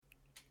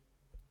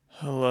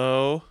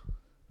Hello.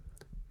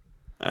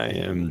 I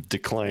am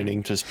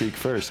declining to speak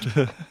first.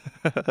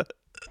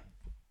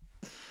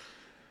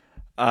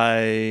 I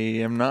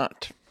am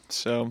not.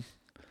 So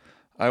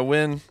I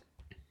win.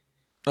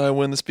 I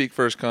win the Speak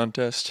First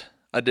contest.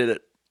 I did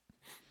it.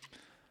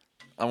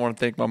 I want to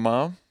thank my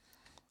mom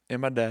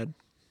and my dad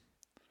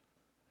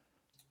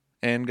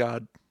and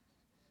God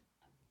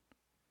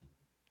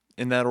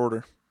in that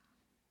order.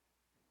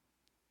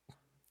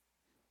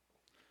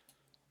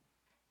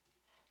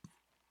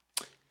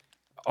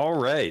 All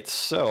right,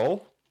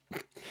 so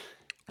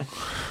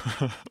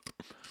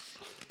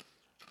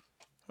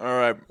All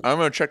right. I'm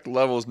going to check the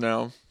levels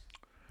now.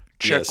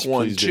 Check yes,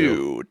 one, please do.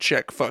 two.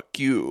 Check fuck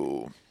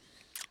you.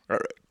 All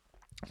right.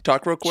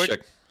 Talk real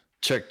quick.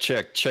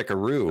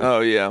 Checkaroo. Oh,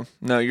 yeah.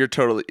 No,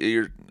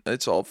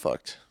 it's all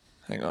fucked.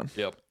 Hang on.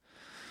 Yep.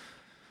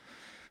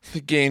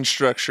 The gain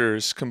structure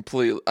is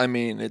complete.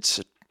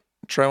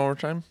 Try one more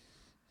time.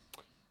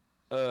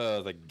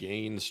 The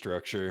gain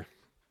structure.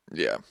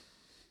 Yeah.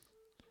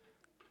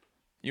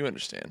 You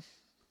understand.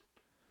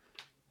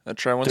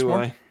 Try once Do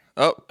more. I?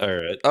 Oh, All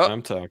right, oh,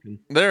 I'm talking.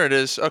 there it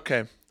is.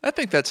 Okay. I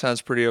think that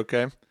sounds pretty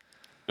okay.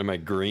 Am I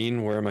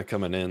green? Where am I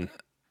coming in?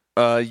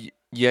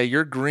 Yeah,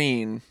 you're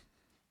green.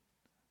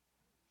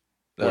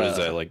 What is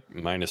that, like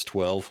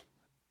 -12?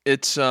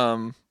 It's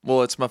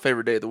my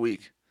favorite day of the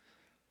week.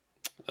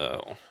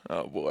 Oh.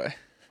 Oh boy.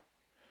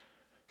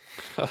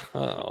 Oh.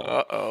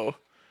 Uh-oh.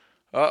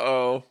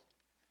 Uh-oh.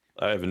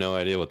 I have no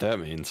idea what that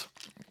means.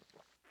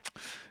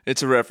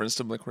 It's a reference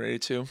to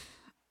Blink-182,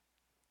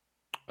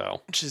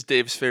 Oh. which is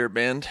Dave's favorite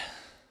band,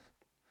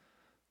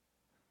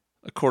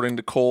 according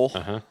to Cole.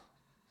 Uh-huh.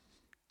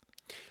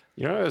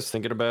 You know what I was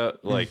thinking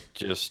about? Like,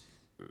 just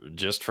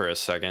for a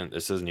second,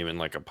 this isn't even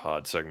like a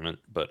pod segment,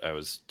 but I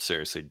was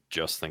seriously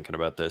just thinking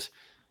about this.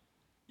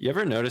 You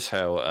ever notice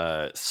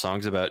how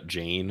songs about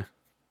Jane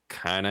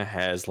kind of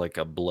has like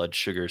a blood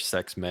sugar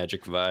sex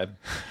magic vibe?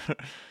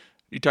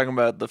 You talking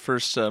about the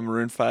first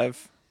Maroon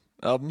 5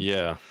 album?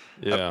 Yeah,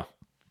 yeah,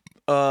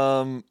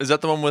 Is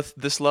that the one with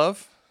This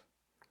Love?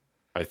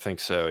 I think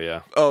so.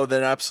 Yeah. Oh,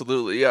 then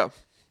absolutely, yeah.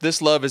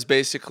 This Love is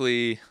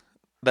basically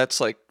that's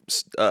like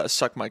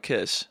Suck My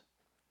Kiss,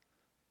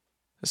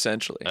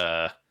 essentially.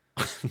 Uh,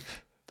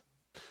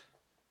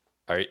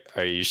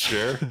 are you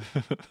sure?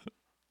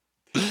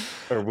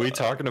 Are we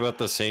talking about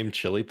the same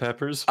Chili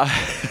Peppers?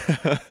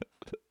 I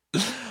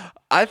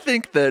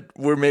think that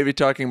we're maybe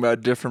talking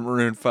about different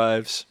Maroon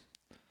 5s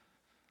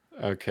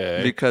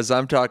Okay. because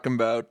I'm talking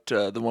about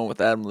the one with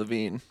Adam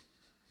Levine.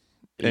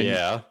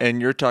 Yeah.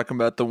 And you're talking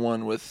about the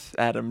one with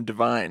Adam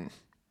Devine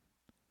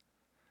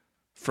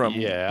from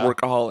Yeah.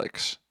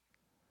 Workaholics.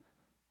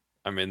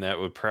 I mean, that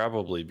would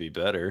probably be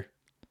better.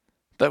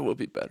 That will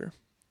be better.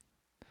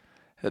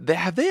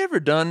 Have they ever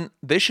done?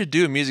 They should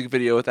do a music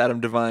video with Adam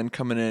Devine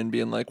coming in and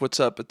being like, "What's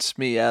up? It's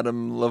me,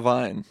 Adam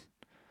Levine."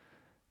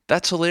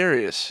 That's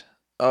hilarious.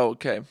 Oh,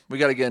 okay. We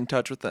got to get in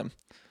touch with them.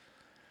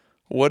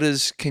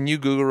 Can you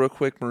Google real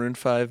quick Maroon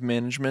 5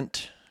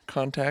 management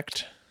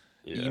contact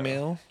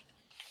email?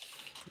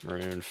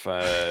 Maroon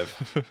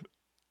 5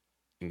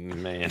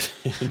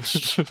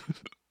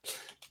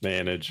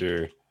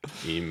 manager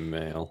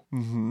email.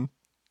 Mm-hmm.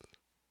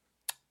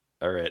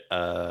 All right.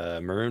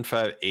 Maroon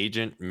 5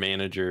 agent,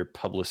 manager,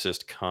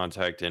 publicist,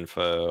 contact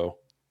info.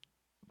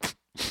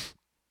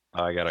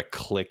 I got to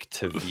click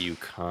to view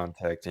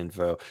contact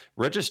info.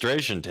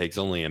 Registration takes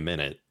only a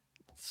minute.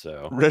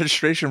 So,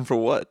 Registration for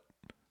what?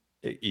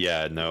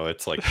 yeah, no,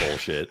 it's like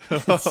bullshit.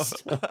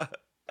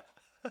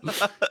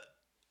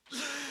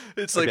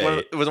 It's like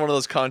Okay. it was one of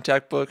those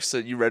contact books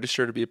that you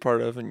register to be a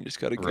part of, and you just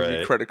got to give your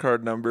Right. credit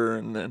card number,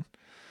 and then.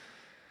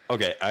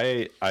 Okay,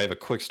 I have a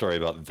quick story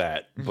about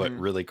that, but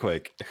really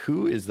quick.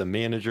 Who is the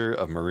manager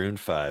of Maroon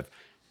 5?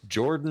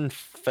 Jordan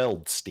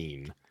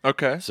Feldstein.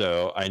 Okay.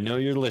 So I know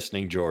you're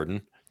listening,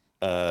 Jordan.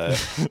 Go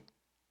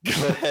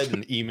ahead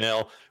and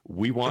email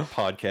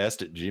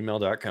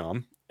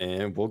wewantpodcast@gmail.com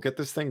and we'll get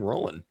this thing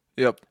rolling.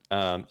 Yep.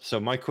 So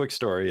my quick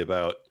story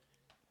about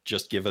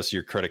just give us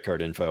your credit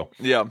card info.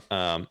 Yeah.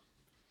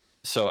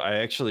 So I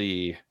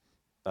actually,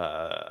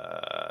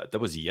 that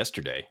was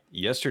yesterday.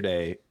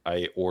 Yesterday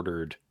I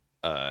ordered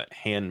a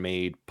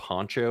handmade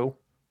poncho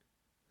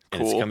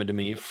and it's Cool. coming to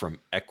me from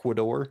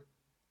Ecuador.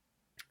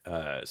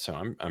 So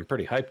I'm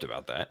pretty hyped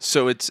about that.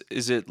 So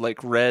is it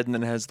like red and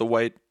then has the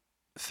white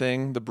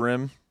thing, the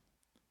brim?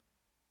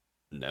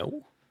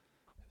 No.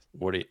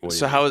 What do you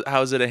So mean?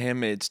 how is it a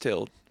Handmaid's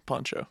Tale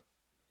poncho?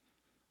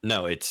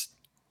 No, it's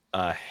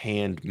a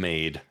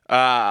handmade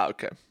Ah,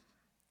 okay.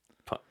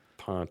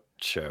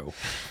 poncho.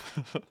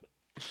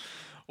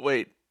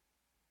 Wait.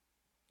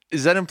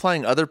 Is that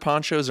implying other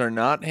ponchos are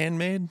not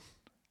handmade?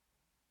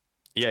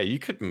 Yeah, you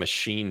could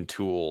machine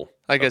tool.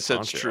 I a guess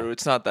that's poncho. true.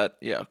 It's not that.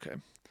 Yeah, okay.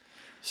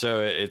 So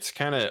it's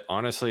kind of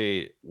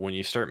honestly, when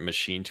you start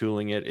machine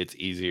tooling it, it's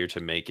easier to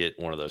make it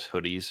one of those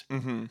hoodies.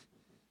 Mm-hmm.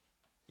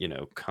 You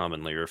know,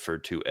 commonly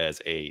referred to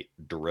as a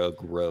drug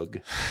rug.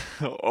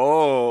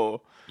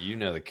 Oh. You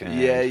know the kind.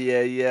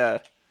 Yeah.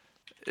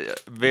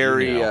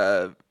 Very,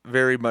 know.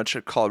 very much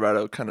a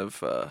Colorado kind of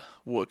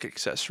Wook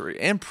accessory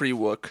and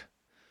pre-Wook.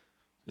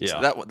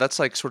 Yeah, That's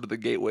like sort of the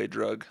gateway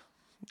drug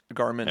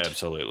garment.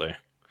 absolutely.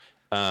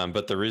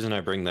 But the reason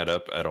I bring that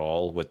up at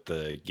all with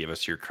the give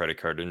us your credit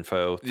card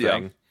info Yeah.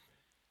 thing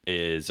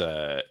is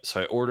so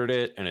I ordered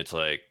it and it's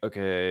like,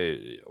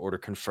 okay, order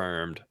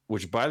confirmed,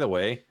 which by the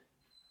way,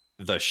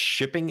 the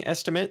shipping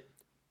estimate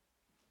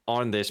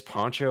on this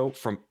poncho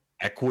from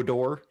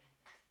Ecuador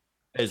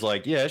is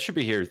like, yeah, it should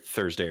be here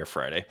Thursday or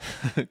Friday.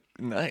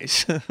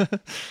 Nice.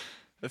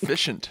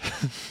 Efficient.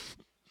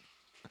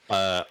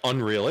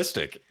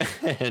 Unrealistic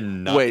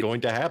and not Wait,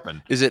 going to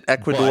happen. is it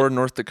Ecuador, But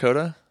North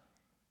Dakota?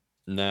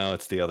 no,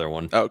 it's the other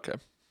one. Oh, okay.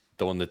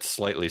 The one that's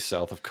slightly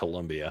south of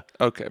Colombia.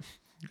 Okay.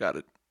 Got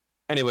it.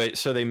 Anyway,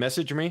 so they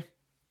message me.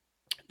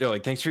 They're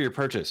like, thanks for your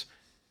purchase.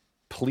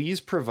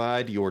 Please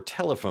provide your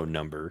telephone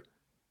number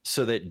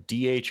so that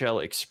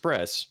DHL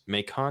Express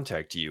may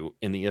contact you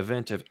in the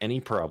event of any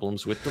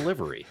problems with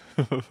delivery.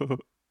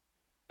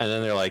 And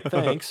then they're like,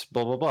 thanks,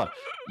 blah, blah, blah.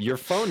 Your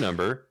phone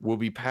number will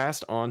be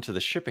passed on to the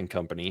shipping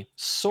company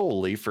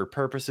solely for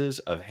purposes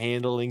of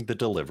handling the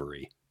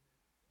delivery.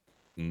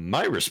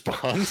 My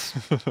response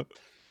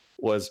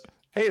was,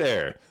 hey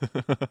there,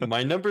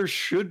 my number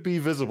should be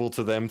visible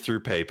to them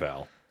through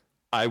PayPal.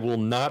 I will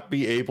not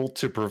be able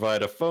to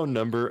provide a phone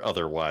number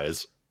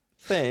otherwise.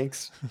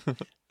 Thanks.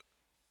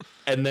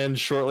 And then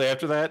shortly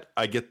after that,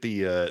 I get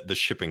the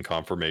shipping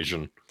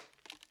confirmation.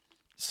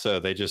 So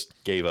they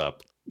just gave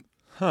up.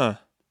 Huh.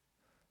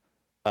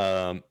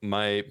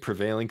 My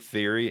prevailing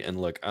theory, and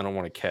look, I don't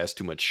want to cast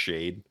too much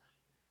shade,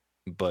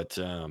 but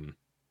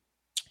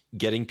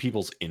getting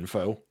people's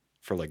info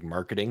for like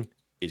marketing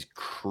is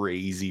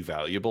crazy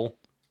valuable.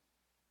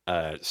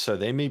 So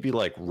they may be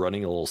like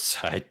running a little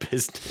side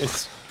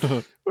business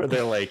where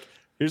they're like,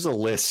 here's a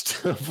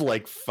list of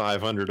like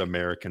 500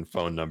 American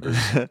phone numbers.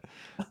 I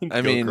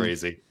Go mean,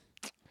 crazy.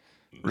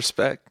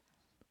 respect.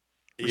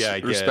 Yeah, I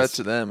Respect guess.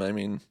 to them. I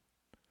mean,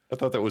 I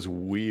thought that was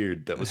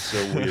weird. That was so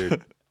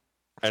weird.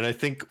 And I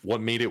think what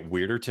made it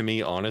weirder to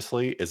me,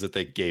 honestly, is that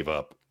they gave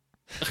up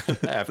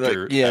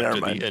after, Like, yeah, never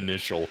after mind. the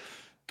initial.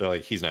 They're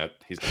like, he's not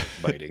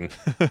biting.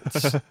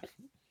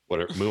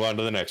 Whatever. Move on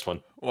to the next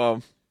one.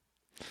 Well,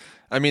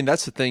 I mean,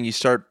 that's the thing. You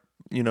start,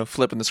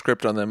 flipping the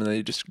script on them and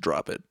they just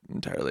drop it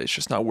entirely. It's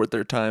just not worth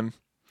their time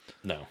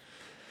No,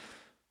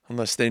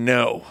 unless they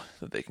know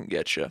that they can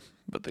get you,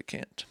 but they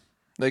can't.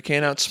 They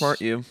can't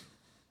outsmart you.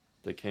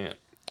 they can't.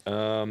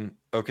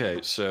 Okay,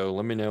 so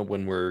let me know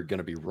when we're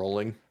gonna be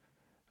rolling.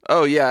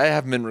 Oh, yeah, I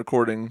haven't been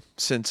recording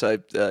since I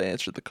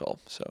answered the call.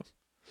 So,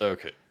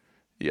 Okay.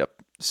 yep.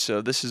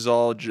 So this is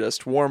all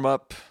just warm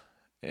up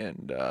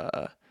and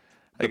I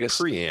The guess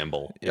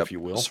preamble, yep, if you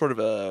will. sort of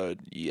a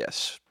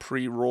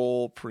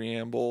pre-roll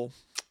preamble.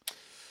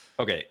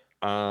 Okay.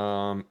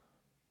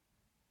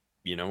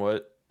 You know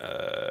what?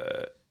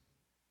 I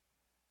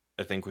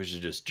think we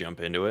should just jump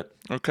into it.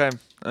 Okay,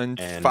 and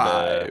And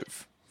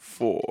 5,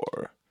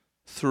 4,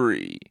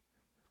 3.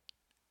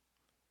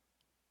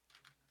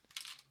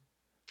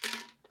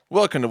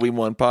 Welcome to We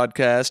Won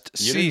Podcast,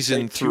 You didn't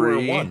Season say 2 or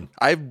 3. 1.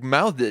 I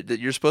mouthed it that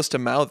you're supposed to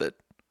mouth it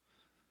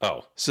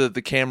Oh, so that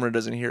the camera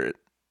doesn't hear it.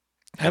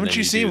 Haven't then you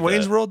you seen do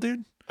Wayne's the- World,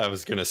 dude? I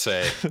was gonna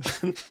say.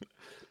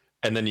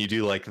 And then you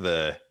do like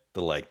the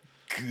like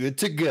good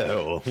to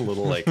go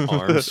little like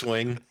arm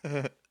swing.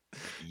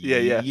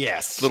 Yeah.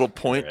 Yes. Little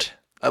point. Right.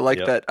 I like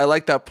Yep. that. I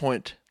like that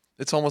point.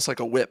 It's almost like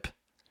a whip.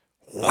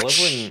 I love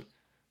when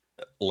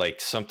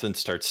like something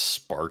starts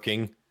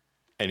sparking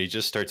and he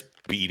just starts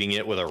beating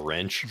it with a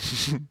wrench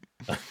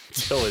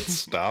until it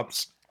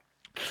stops.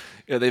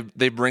 Yeah,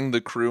 they bring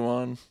the crew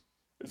on.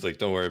 It's like,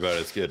 don't worry about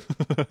it, it's good.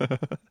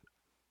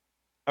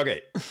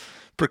 Okay,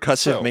 Percussive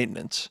So-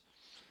 maintenance.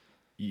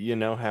 you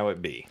know how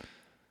it be.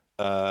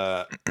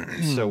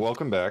 So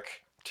welcome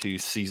back to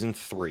season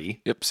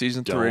 3. Yep,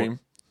 season Don't- 3.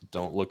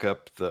 Don't look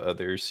up the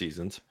other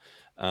seasons.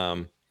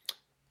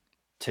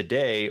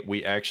 Today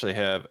we actually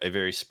have a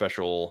very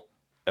special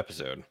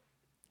episode,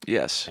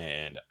 Yes.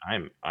 and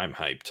I'm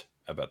hyped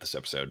about this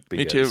episode Me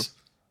because too.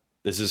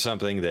 this is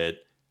something that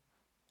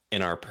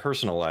in our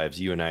personal lives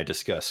you and I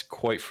discuss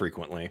quite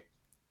frequently,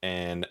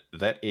 and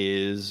that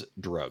is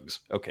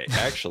drugs. Okay,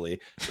 actually,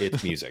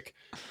 it's music.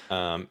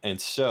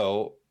 And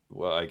so,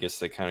 well, I guess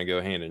they kind of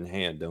go hand in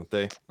hand, don't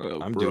they?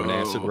 Oh, I'm doing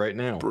acid right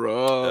now.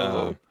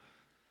 Bro.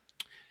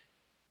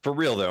 For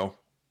real though,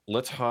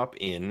 let's hop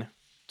in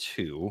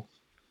to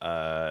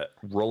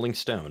Rolling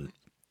Stone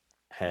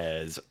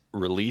has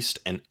released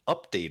an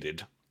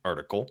updated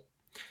article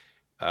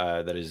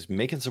that is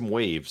making some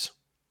waves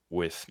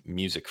with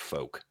music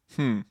folk.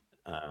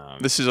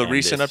 This is a and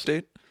recent this-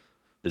 update?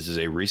 This is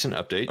a recent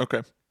update.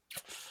 Okay.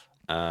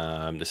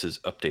 This is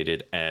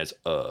updated as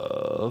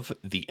of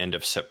the end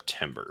of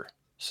September.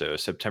 So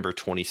September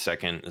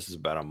 22nd. This is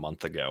about a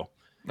month ago.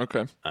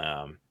 Okay.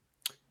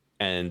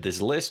 And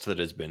this list that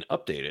has been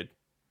updated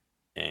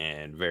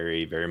and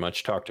very, very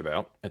much talked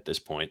about at this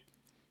point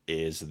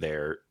is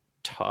their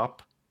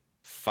top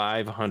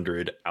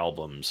 500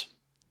 albums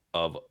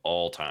of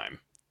all time,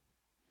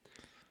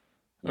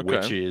 which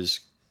Okay. is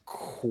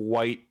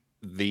quite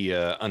the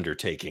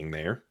undertaking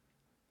there.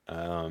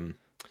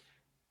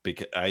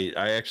 Because I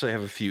actually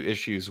have a few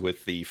issues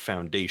with the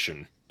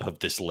foundation of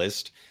this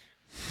list,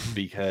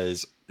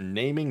 because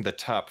naming the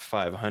top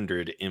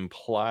 500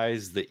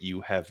 implies that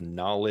you have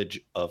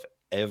knowledge of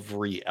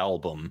every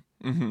album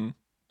Mm-hmm.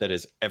 that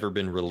has ever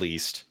been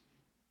released,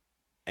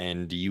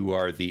 and you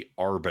are the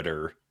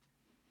arbiter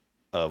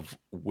of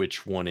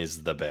which one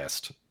is the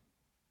best.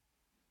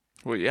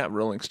 Well, yeah,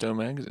 Rolling Stone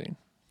magazine,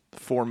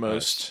 the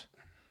foremost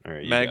All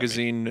right, you got me.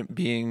 magazine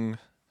being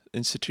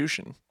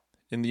institution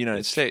in the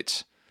United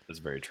States. That's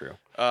very true.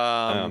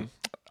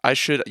 I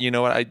should, you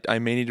know what? I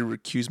may need to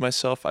recuse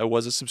myself. I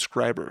was a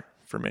subscriber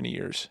for many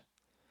years.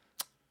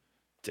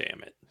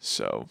 Damn it.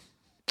 So,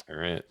 all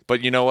right.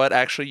 But you know what?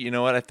 Actually, you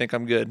know what? I think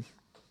I'm good.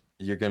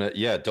 You're gonna,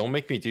 yeah. Don't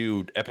make me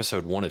do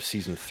episode 1 of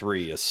season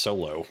 3 as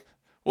solo.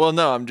 Well,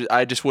 no,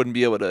 I just wouldn't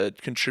be able to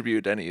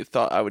contribute any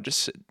thought. I would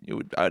just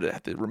I'd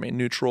have to remain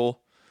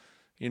neutral,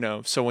 you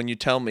know. So when you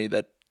tell me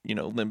that, you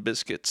know, Limp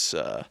Bizkit's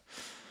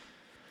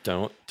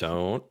don't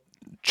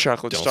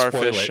chocolate don't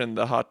starfish and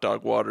the hot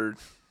dog water.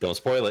 Don't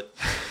spoil it.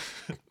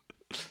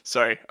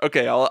 Sorry.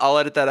 Okay, I'll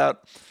edit that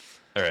out.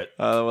 All right.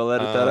 We'll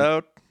edit that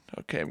out.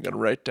 Okay, I'm gonna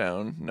write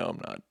down. No,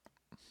 I'm not.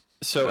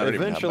 So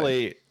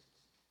eventually,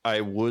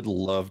 I would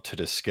love to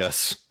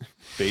discuss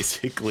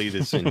basically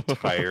this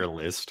entire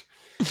list.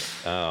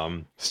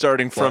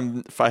 Starting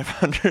from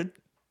 500.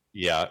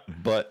 Yeah,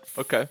 but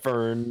okay.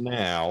 For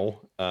now,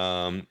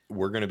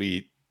 we're going to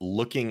be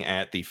looking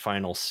at the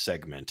final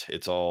segment.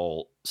 It's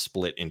all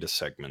split into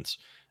segments.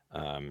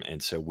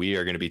 And so we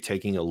are going to be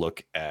taking a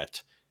look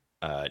at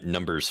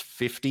numbers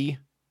 50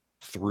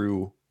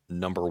 through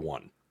number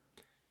 1.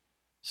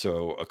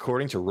 So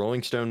according to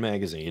Rolling Stone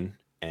magazine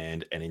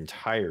and an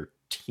entire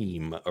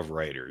team of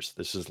writers,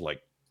 this is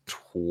like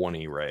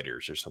 20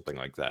 writers or something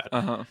like that.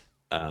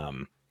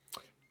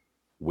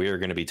 We're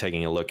going to be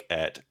taking a look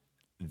at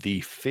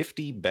the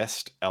 50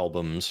 best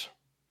albums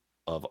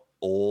of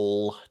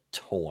all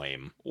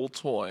time. All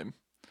time.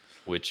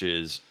 Which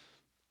is,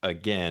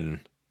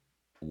 again,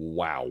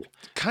 wow.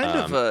 Kind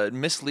of a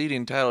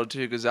misleading title,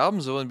 too, because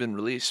albums have only been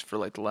released for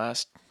like the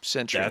last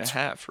century and a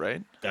half,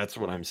 right? That's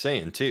what I'm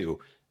saying, too.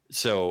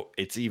 So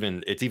it's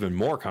even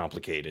more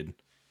complicated,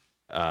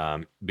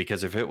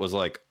 because if it was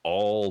like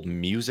all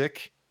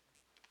music,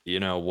 you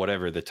know,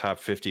 whatever, the top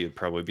 50 would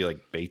probably be like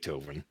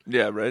Beethoven.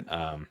 Yeah, right.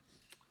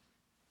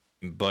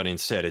 But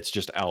instead it's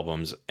just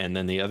albums. And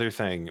then the other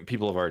thing,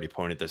 people have already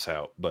pointed this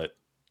out, but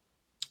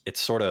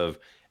it's sort of,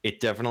 it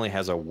definitely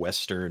has a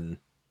Western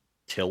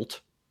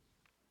tilt.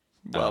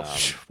 Well,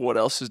 what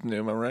else is new,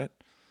 am I right?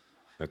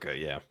 Okay,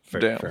 yeah,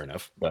 fair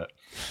enough. But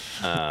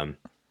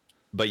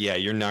yeah,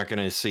 you're not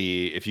going to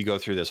see, if you go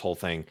through this whole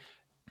thing,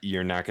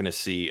 you're not going to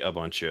see a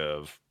bunch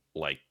of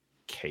like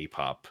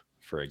K-pop,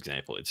 for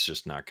example. It's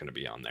just not going to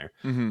be on there.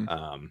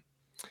 Mm-hmm.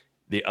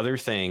 The other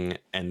thing,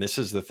 and this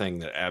is the thing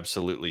that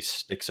absolutely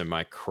sticks in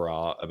my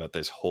craw about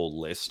this whole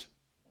list,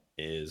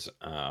 is,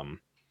 and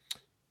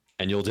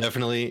you'll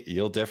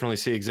definitely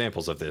see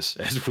examples of this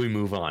as we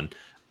move on.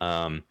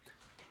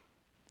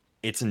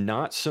 It's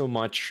not so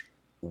much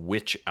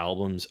which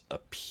albums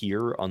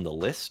appear on the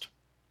list.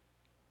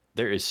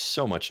 There is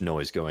so much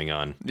noise going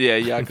on. Yeah,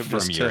 Jakob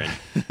from your end.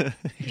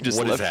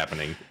 What is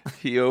happening?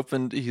 He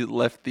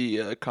left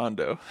the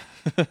condo.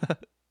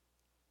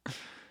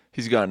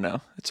 He's gone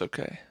now. It's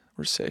okay.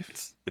 We're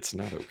safe. It's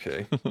not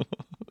okay.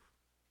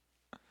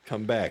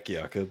 Come back,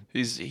 Jakob.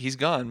 He's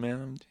gone,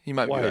 man. He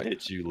might be back. Why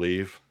did you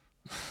leave?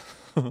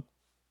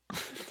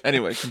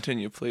 Anyway,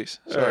 continue, please.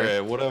 Sorry.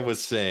 All right, what I was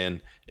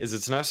saying is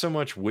it's not so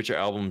much which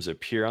albums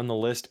appear on the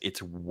list,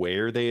 it's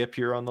where they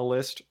appear on the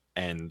list.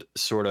 And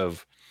sort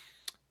of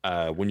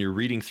when you're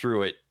reading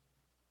through it,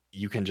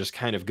 you can just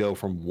kind of go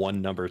from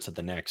one number to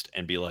the next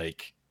and be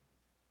like,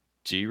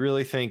 do you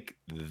really think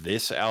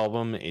this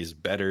album is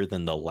better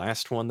than the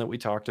last one that we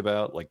talked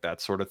about? Like that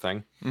sort of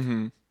thing.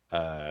 Mm-hmm.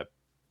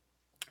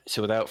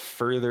 So without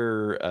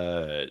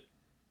further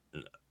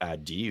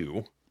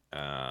ado,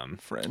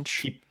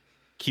 French.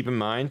 Keep in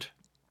mind,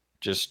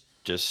 just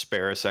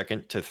spare a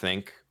second to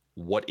think,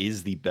 what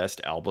is the best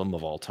album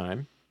of all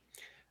time?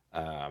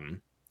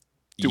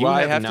 Do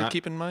I have to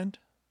keep in mind?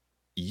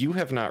 You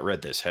have not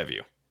read this, have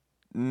you?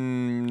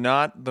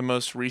 Not the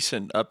most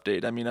recent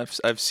update. I mean,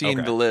 I've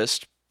seen the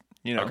list.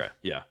 You know,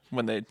 yeah.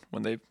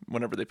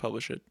 Whenever they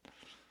publish it,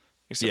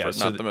 except for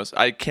so not the most.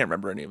 I can't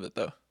remember any of it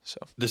though. So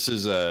this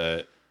is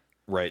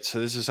right. So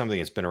this is something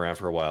that's been around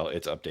for a while.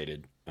 It's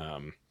updated,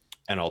 and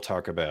I'll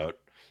talk about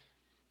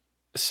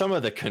some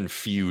of the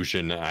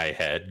confusion I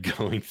had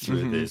going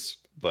through this.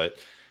 But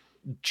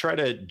try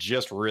to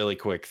just really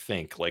quick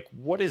think, like,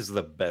 what is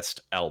the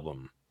best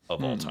album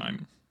of all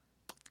time?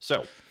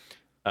 So,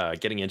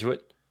 getting into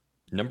it,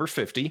 number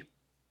 50,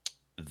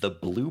 The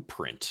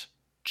Blueprint,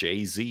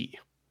 Jay-Z.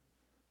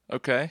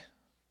 Okay.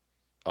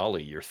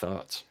 Ollie, your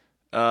thoughts?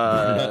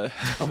 We're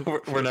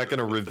not going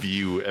to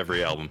review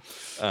every album.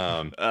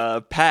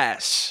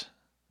 Pass.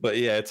 But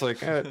yeah, it's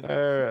like, all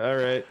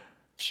right,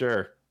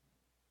 sure.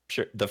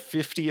 Sure. The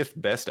 50th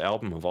best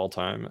album of all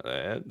time.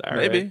 All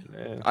Maybe.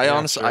 right. I Yeah,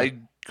 honestly, sure. I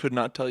could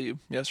not tell you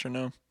yes or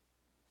no.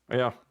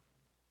 Yeah.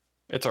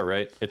 It's all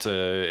right. It's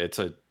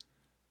a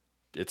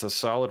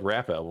solid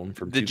rap album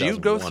from Did you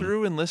go 2001.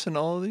 through and listen to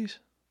all of these?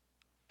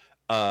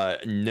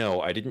 No,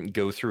 I didn't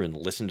go through and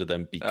listen to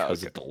them Oh, because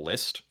okay. of the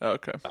list.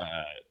 Okay.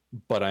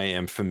 But I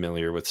am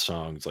familiar with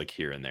songs like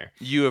here and there.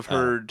 You have Uh,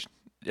 heard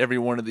every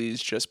one of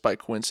these just by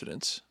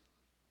coincidence.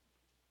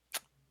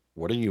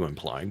 What are you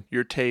implying?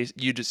 Your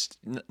taste, you just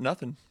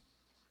nothing.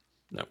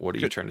 No, what are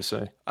you trying to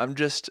say? I'm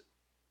just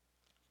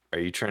Are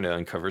you trying to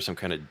uncover some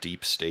kind of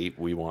deep state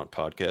we want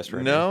podcast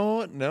right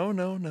now?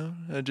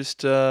 no. Just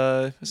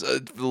there's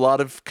a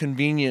lot of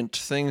convenient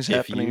things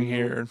happening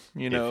here.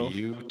 You know, If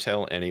you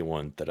tell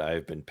anyone that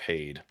I've been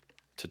paid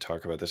to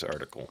talk about this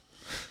article,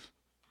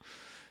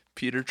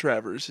 Peter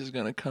Travers is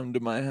gonna come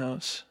to my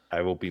house.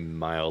 I will be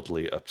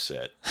mildly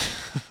upset.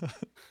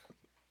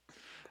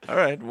 All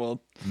right.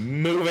 Well,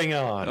 Moving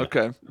on.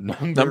 okay.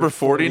 Number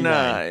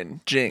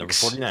 49, Jinx. Number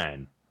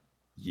 49.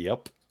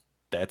 Yep.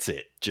 That's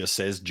it. Just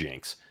says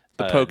Jinx.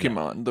 The No,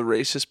 Pokemon, the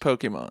racist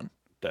Pokemon.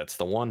 that's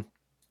the one.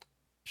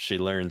 She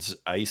learns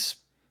Ice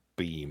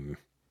Beam,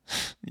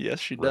 Yes,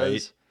 she right?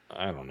 does.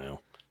 I don't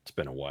know. It's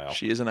been a while.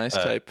 She is an ice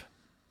type.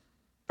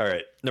 All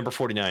right. Number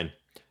 49.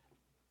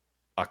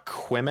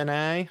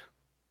 Aquemini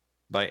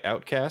by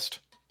Outkast.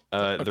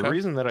 The Okay.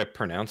 reason that I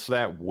pronounced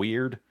that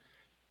weird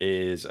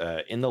is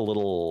in the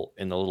little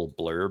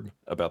blurb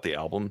about the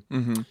album,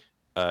 Mm-hmm.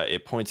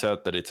 it points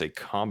out that it's a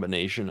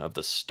combination of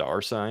the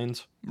star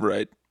signs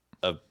Right.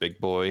 of Big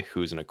Boy,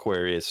 who's an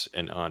Aquarius,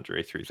 and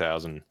Andre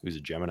 3000, who's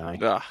a Gemini.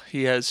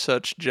 He has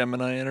such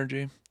Gemini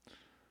energy.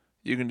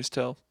 You can just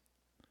tell.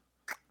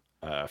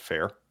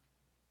 Fair.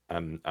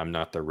 I'm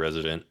not the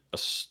resident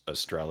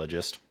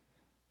astrologist.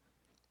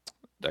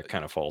 That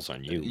kind of falls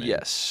on you, man.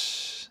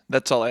 Yes.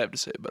 That's all I have to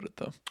say about it,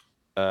 though.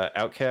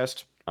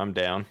 Outcast, I'm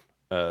down.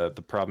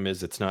 The problem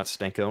is it's not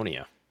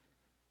Stankonia.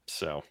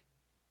 So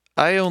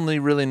I only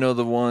really know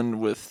the one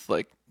with,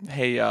 like,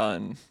 Hey Ya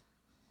and,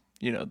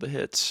 the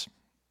hits.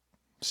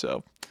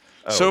 So,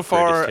 so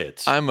far, Greatest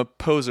Hits. I'm a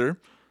poser.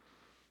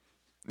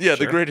 Yeah,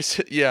 the Sure. greatest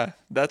hit. Yeah,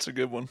 that's a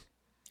good one.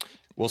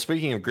 Well,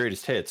 speaking of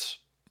greatest hits,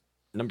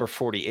 number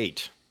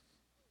 48,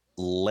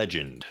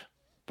 Legend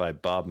by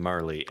Bob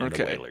Marley and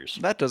the Okay. Wailers.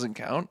 That doesn't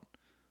count.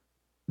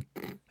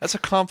 That's a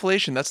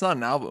compilation. That's not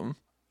an album.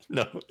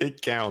 No,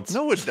 it counts.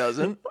 No, it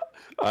doesn't.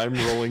 I'm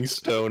Rolling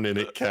Stone and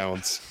it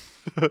counts.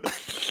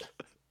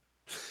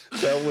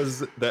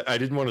 That I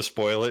didn't want to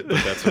spoil it,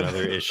 but that's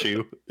another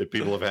issue that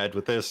people have had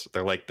with this.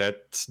 They're like,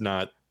 that's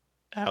not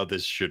how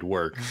this should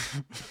work.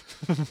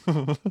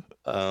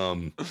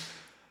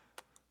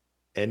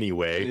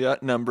 Anyway, Yeah,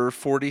 number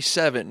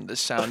 47, the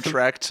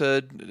soundtrack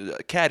to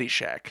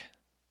Caddyshack.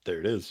 there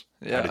it is.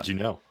 Yeah. How did you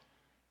know?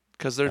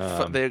 Because you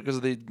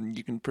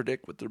can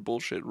predict with their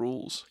bullshit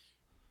rules.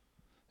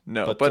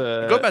 No, But,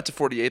 but go back to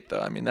 48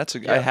 though. I mean,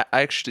 Yeah.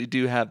 I actually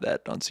do have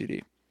that on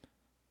CD.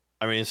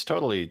 I mean,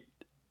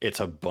 it's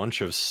a bunch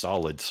of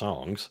solid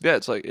songs. Yeah,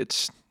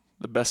 it's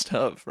the best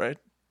of, right?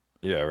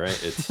 Yeah, right.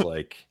 It's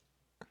like,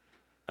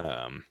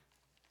 I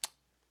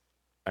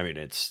mean,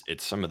 it's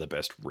some of the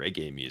best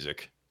reggae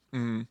music,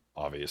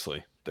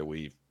 obviously, that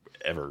we've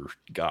ever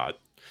got.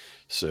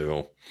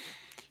 So,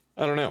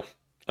 I don't know.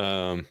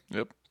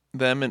 Yep.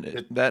 Them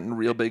and that and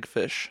Real Big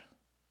Fish.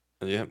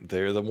 Yeah,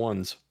 they're the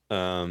ones.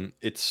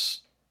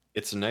 It's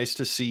nice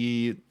to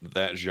see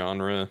that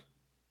genre,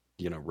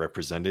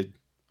 represented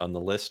on the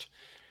list.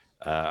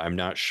 I'm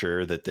not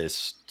sure that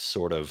this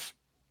sort of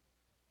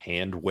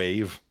hand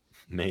wave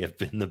may have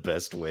been the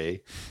best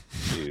way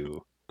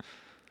to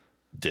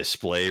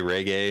display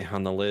reggae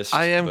on the list.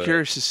 I am but-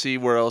 curious to see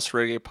where else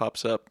reggae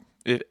pops up,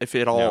 if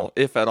at all,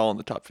 if at all, in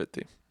the top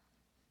 50.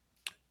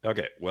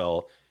 Okay,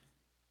 well,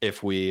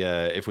 if we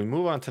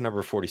move on to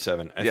number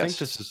 47, I Yes. think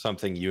this is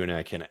something you and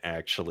I can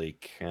actually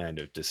kind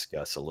of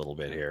discuss a little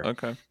bit here.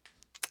 Okay.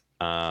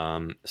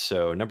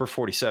 So number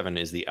 47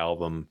 is the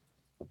album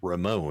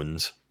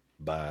Ramones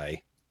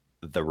by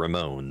the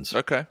Ramones.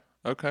 Okay.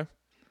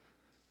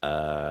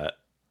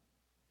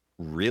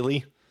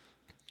 Really?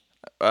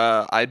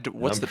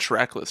 What's the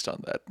track list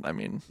on that? I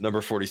mean,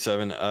 Number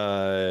 47.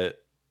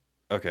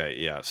 Okay,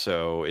 yeah.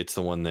 So it's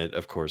the one that,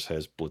 of course,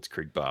 has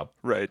Blitzkrieg Bob.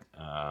 right.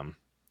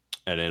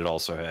 And it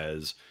also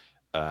has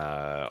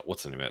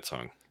what's the name of that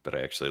song that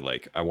I actually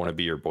like? I Want to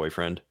Be Your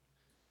Boyfriend.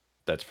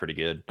 That's pretty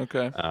good.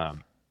 Okay. The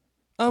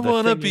I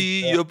wanna thing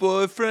be is, your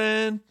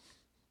boyfriend.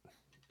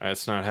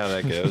 That's not how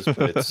that goes,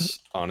 but it's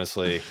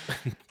honestly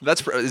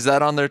Is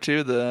that on there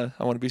too? The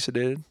I wanna be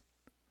sedated.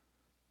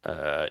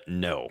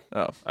 no.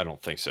 Oh, I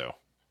don't think so.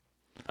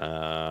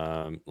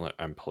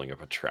 I'm pulling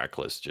up a track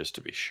list just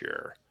to be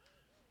sure.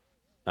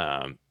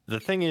 The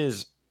thing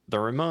is, the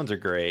Ramones are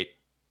great.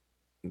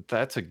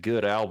 That's a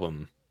good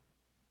album,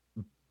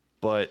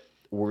 but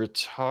we're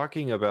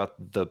talking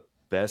about the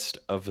best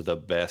of the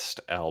best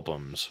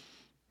albums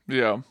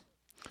yeah.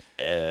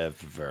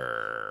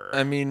 ever.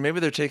 I mean, maybe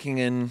they're taking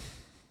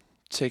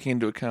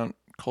into account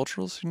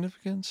cultural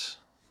significance.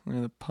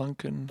 The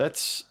punk and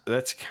That's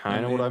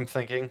kind of what I'm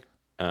thinking.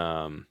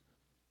 Um,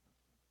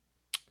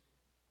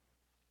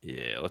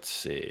 yeah, let's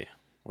see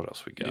what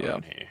else we got yeah.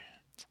 on here.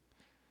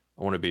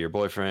 I Want to Be Your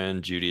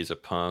Boyfriend. Judy is a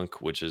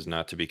punk, which is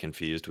not to be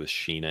confused with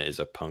Sheena is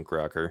a punk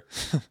rocker.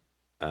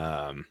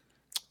 Um,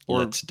 Or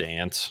Let's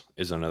Dance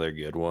is another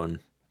good one.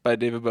 by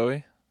David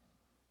Bowie.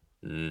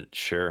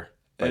 Sure,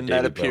 by And that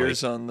David Bowie,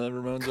 appears on the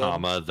Ramones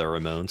album. comma the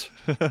Ramones.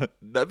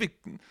 That'd be.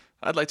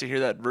 I'd like to hear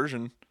that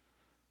version.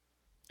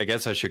 I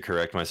guess I should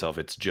correct myself.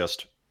 It's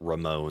just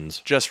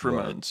Ramones. Just but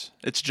Ramones.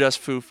 It's just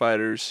Foo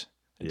Fighters.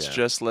 It's yeah,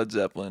 just Led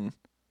Zeppelin.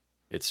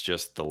 it's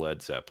just the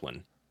Led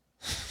Zeppelin.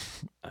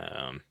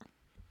 Um,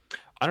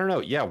 I don't know.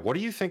 Yeah, what do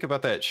you think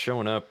about that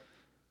showing up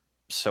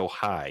so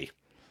high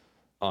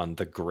on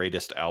the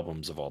greatest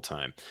albums of all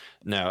time?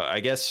 Now, I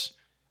guess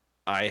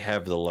I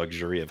have the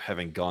luxury of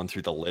having gone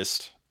through the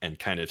list and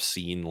kind of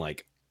seen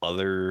like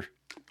other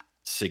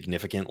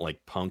significant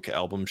like punk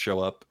albums show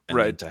up, and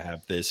then Right. to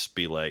have this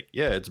be like,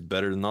 yeah, it's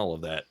better than all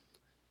of that.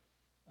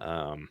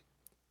 Um,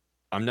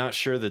 I'm not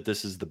sure that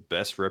this is the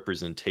best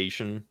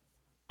representation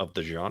of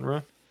the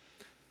genre,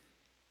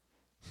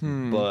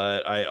 Hmm.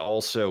 but I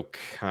also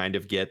kind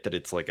of get that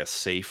it's like a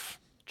safe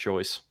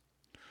choice.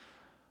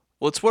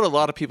 Well, it's what a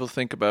lot of people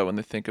think about when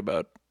they think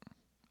about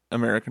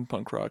American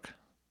punk rock,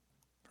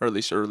 or at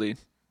least early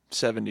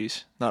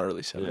 70s. Not early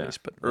Yeah. 70s,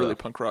 but early Well,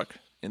 punk rock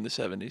in the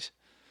 70s.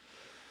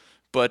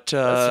 But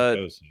I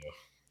suppose so.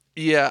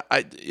 yeah,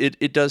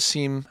 it does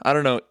seem, I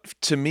don't know,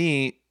 to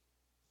me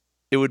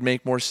it would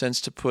make more sense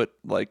to put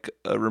like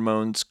a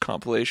Ramones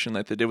compilation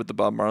like they did with the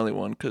Bob Marley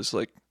one, cuz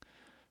like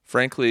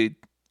frankly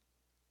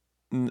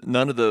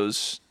none of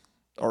those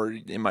are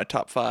in my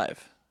top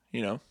 5,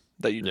 you know,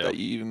 that you Yeah. that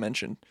you even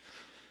mentioned.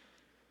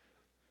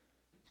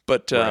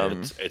 But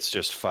Right. It's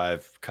just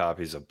 5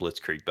 copies of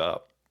Blitzkrieg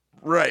Bop.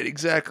 right,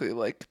 exactly.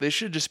 Like they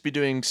should just be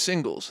doing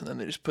singles and then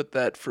they just put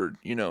that for,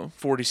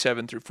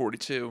 47 through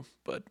 42.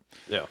 But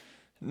Yeah.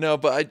 no,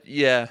 but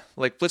yeah,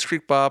 like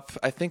Blitzkrieg Bop,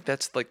 I think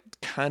that's like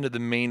kind of the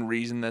main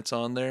reason that's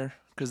on there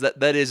because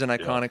that is an Yeah.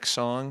 iconic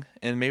song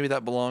and maybe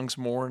that belongs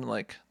more in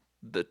like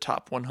the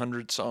top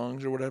 100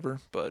 songs or whatever,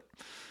 but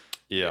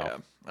Yeah. yeah,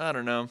 I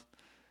don't know.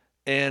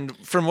 And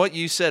from what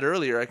you said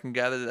earlier, I can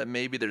gather that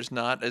maybe there's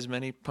not as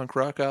many punk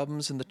rock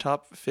albums in the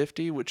top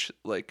 50, which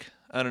like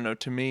I don't know,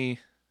 to me,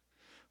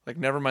 like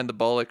Nevermind the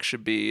Bollocks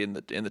should be in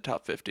the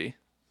top 50,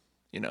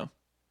 you know.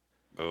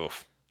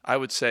 Oof. I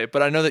would say,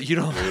 but I know that you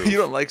don't you Oof.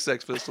 don't like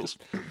Sex Pistols.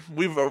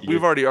 We've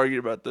You're, already argued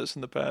about this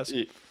in the past.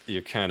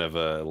 you're kind of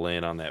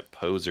laying on that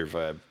poser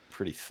vibe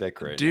pretty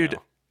thick right Dude,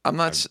 now. I'm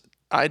not I've s-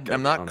 got to I'm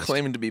be not honest.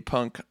 claiming to be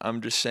punk.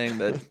 I'm just saying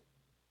that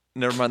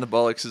Nevermind the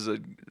Bollocks is a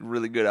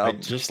really good I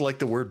album. just like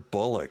the word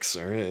bullocks.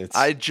 All right,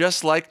 I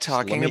just like just let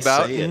talking me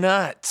about say it.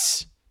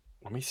 nuts.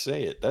 Let me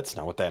say it. That's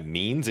not what that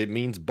means. It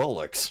means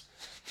bullocks.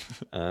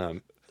 All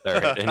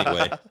right.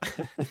 Anyway.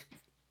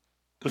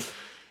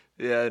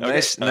 Yeah,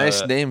 Okay.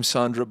 nice name,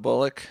 Sandra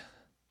Bullock.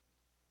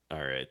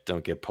 All right.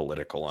 Don't get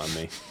political on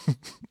me.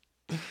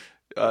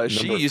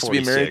 She Number used to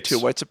be married to a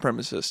 46. white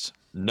supremacist.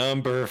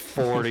 Number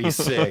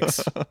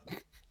 46.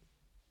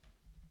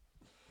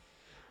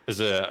 This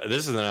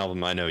is an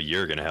album I know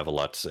you're going to have a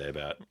lot to say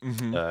about.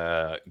 Hmm.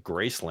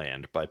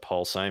 Graceland by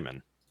Paul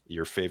Simon,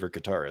 your favorite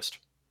guitarist.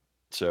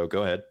 So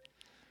go ahead.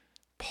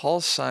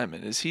 Paul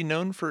Simon, is he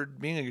known for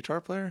being a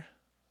guitar player?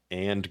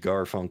 And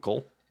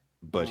Garfunkel,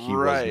 but he was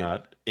Right.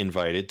 not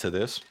invited to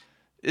this.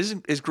 Is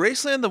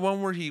Graceland the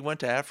one where he went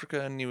to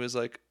Africa and he was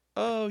like,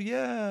 "Oh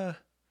yeah,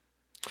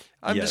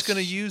 I'm just gonna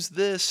Yes. use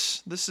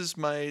this. This is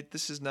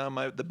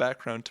now the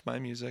background to my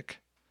music."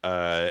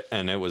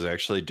 And it was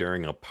actually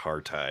during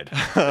apartheid,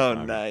 Oh,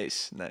 I'm-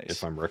 nice.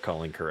 if I'm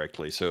recalling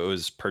correctly. So it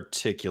was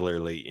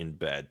particularly in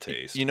bad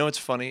taste. You know what's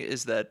funny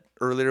is that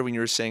earlier when you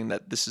were saying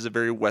that this is a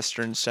very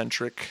Western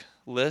centric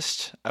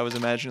list, I was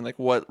imagining like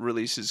what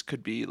releases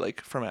could be like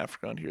from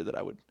Africa on here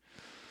that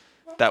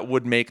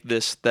would make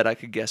this that I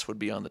could guess would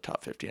be on the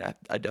top 50. I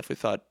definitely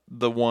thought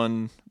the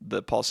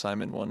Paul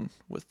Simon one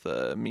with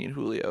me and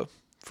Julio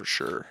for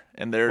sure.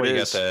 And there Well, it you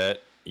got is.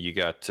 that. You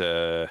got,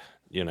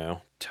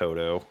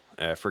 Toto,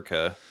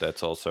 Africa.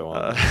 That's also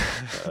on.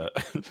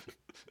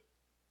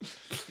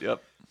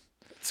 Yep.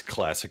 It's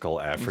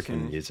classical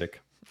African Mm-hmm.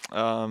 music.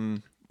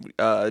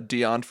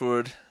 Dion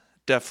Ford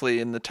definitely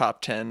in the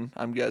top 10,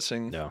 I'm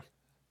guessing. No.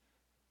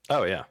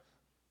 Oh, yeah.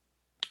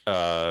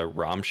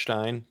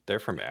 Rammstein. They're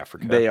from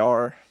Africa. They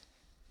are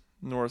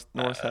North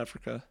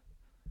Africa.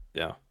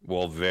 Yeah.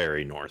 Well,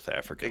 very North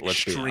Africa.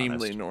 Let's be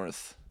Extremely honest.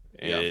 north.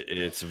 Yeah.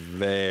 It's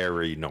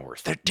very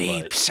north. The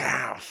deep but-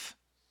 south.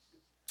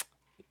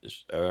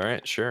 All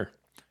right, sure.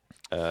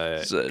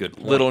 It's a Good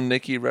point. little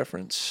Nicky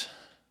reference.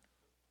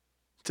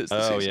 'Tis the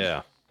Oh season.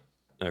 yeah.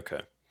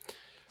 Okay.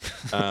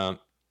 All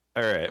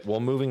right. Well,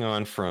 moving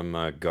on from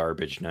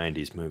garbage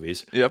 '90s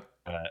movies. Yep.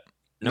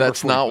 Number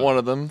That's not 45. one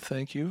of them.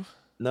 Thank you.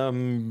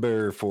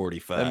 Number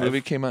 45. That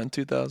movie came out in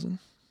 2000.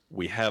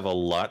 We have a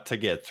lot to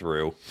get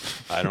through.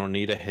 I don't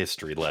need a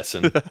history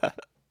lesson.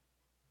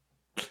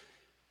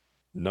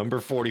 Number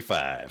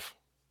 45.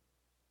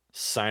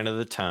 Sign of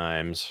the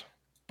Times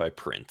by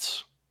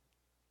Prince?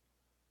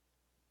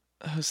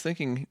 I was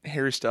thinking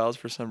Harry Styles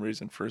for some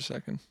reason for a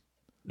second.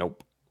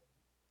 Nope.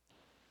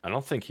 I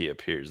don't think he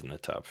appears in the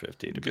top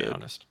 50, to be Good.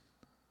 honest.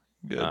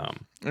 Good.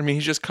 Um, I mean,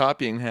 he's just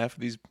copying half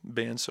of these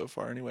bands so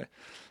far anyway.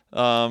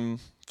 Sign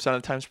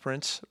of the Times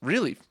Prince.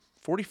 Really?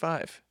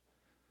 45.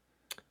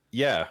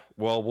 yeah,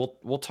 well,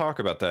 we'll talk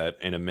about that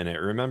in a minute.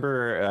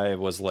 Remember, I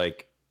was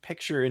like,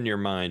 picture in your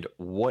mind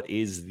what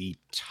is the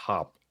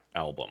top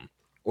album,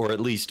 or at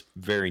least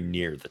very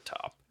near the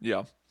top.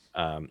 Yeah.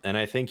 And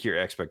I think your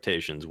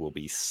expectations will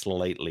be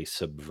slightly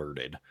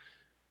subverted.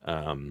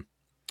 Um,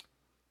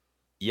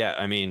 yeah,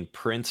 I mean,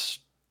 Prince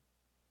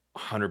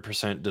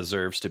 100%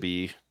 deserves to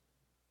be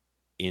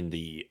in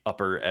the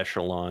upper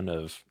echelon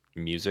of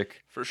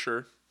music. For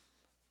sure.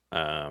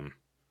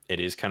 It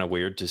is kind of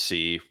weird to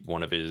see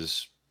one of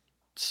his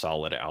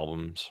solid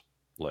albums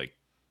like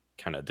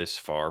kind of this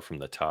far from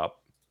the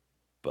top,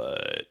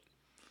 but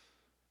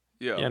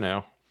Yeah. you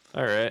know,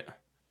 all right.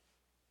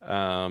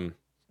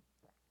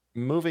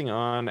 Moving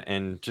on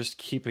and just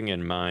keeping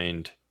in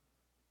mind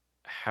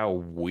how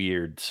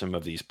weird some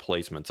of these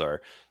placements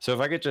are. So if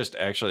I could just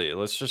actually,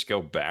 let's just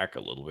go back a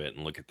little bit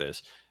and look at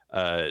this.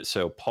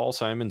 So Paul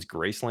Simon's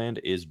Graceland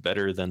is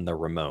better than the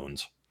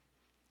Ramones,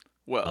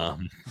 Well,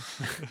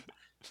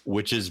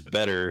 which is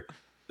better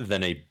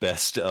than a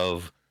best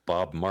of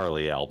Bob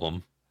Marley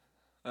album,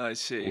 I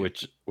see.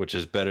 which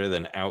is better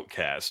than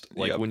Outkast.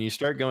 Like Yep. when you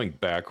start going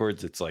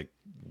backwards, it's like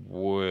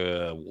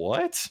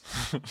what?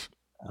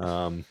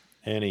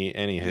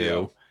 Anywho,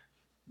 Yeah.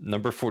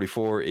 number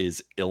 44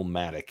 is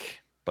Illmatic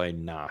by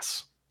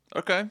Nas.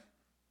 Okay.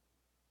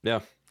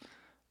 Yeah,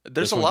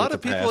 There's This a one lot gets of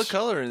a people of pass.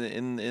 color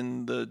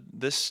in the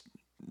this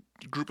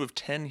group of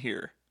 10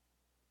 here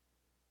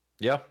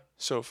yeah,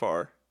 so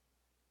far.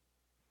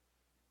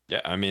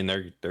 yeah. I mean,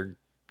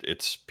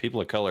 it's people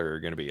of color are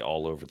going to be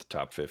all over the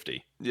top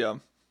 50. Yeah.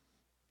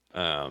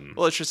 Um,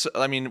 Well, it's just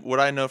I mean, what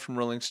I know from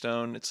Rolling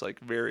Stone, it's like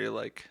very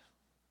like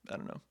I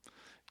don't know,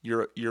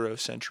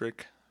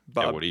 Eurocentric.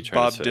 Bob what are you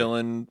trying Bob to say?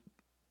 Dylan,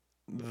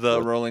 the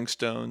What? Rolling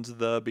Stones,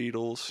 the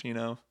Beatles, you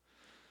know.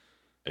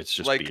 it's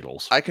just Like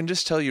Beatles. I can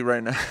just tell you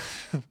right now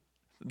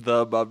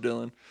the Bob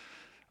Dylan.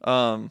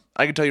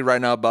 I can tell you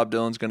right now Bob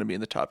Dylan's going to be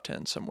in the top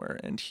 10 somewhere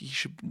and he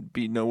should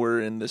be nowhere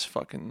in this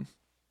fucking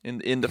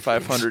in the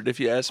 500 if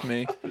you ask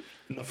me.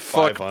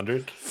 Fuck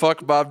 500.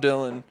 fuck Bob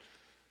Dylan.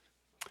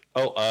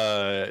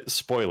 Oh,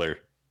 spoiler.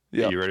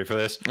 Yeah. You ready for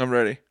this? I'm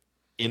ready.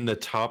 In the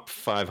top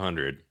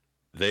 500,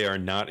 they are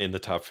not in the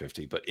top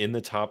 50, but in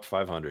the top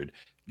 500,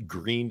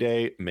 Green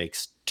Day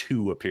makes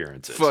 2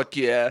 appearances. Fuck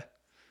yeah.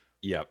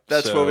 Yep.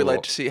 That's what we like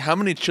so to see. How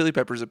many Chili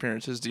Peppers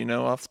appearances do you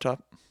know off the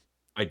top?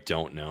 I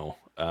don't know.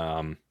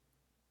 I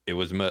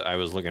was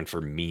looking for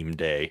meme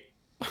day,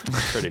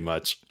 pretty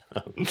much.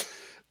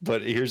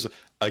 But here's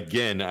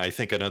again, I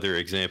think another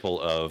example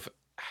of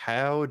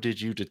how did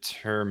you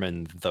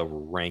determine the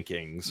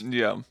rankings?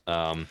 Yeah.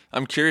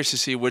 I'm curious to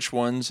see which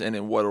ones and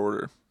in what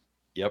order.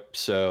 Yep.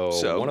 So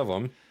So- one of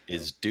them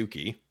is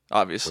Dookie, which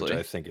Obviously.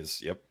 I think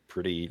is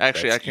pretty.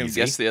 Actually, I that's can easy.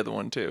 guess the other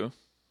one too.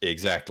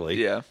 Exactly.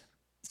 Yeah.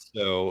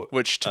 So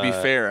Which, to be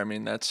fair, I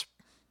mean that's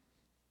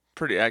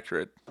pretty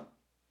accurate.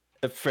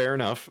 fair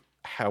enough.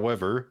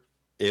 However,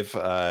 if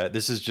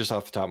this is just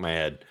off the top of my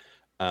head,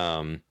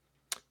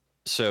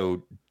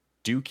 so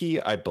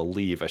Dookie, I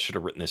believe I should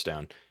have written this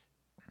down.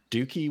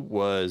 Dookie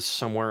was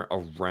somewhere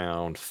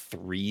around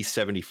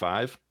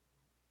 375.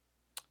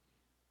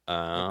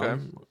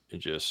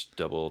 Just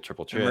double,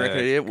 triple check. American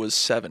Idiot was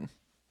 7.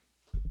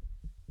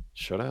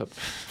 Shut up.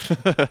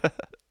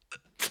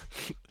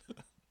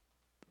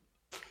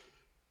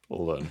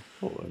 Hold on.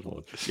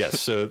 Yes,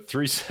 so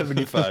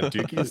 375.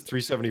 Dookie is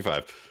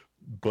 375.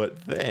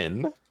 But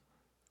then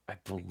I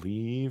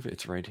believe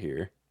it's right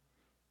here.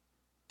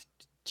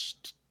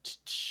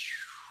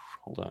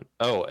 Hold on.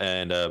 Oh,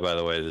 and by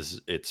the way,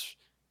 it's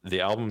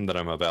the album that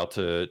I'm about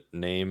to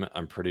name,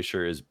 I'm pretty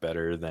sure is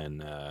better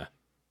than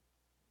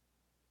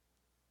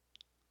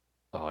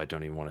I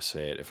don't even want to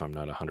say it if I'm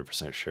not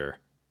 100% sure.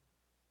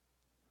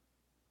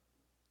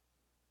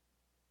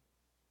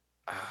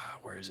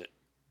 Where is it?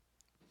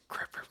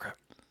 Crap.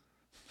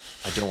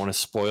 I don't want to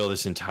spoil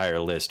this entire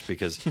list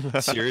because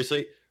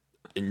seriously,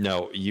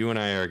 no, you and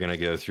I are going to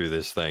go through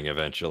this thing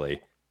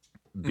eventually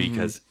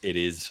because it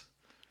is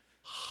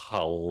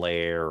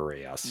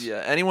hilarious.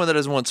 Yeah, anyone that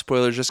doesn't want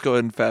spoilers, just go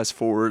ahead and fast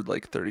forward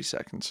like 30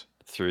 seconds.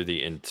 Through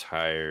the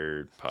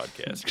entire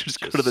podcast. Just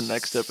go to the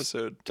next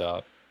episode.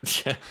 Stop.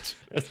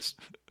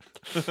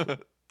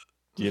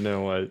 You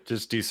know what?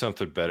 Just do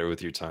something better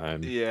with your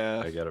time.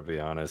 Yeah. I got to be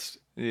honest.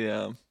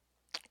 Yeah.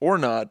 Or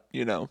not,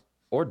 you know.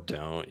 Or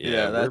don't.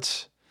 Yeah, we're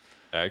that's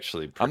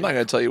actually I'm pretty not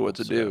going to tell you what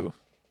to cool, do,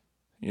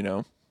 you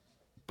know.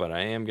 but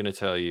I am going to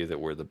tell you that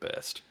we're the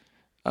best.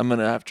 I'm going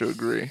to have to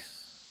agree.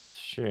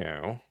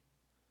 So,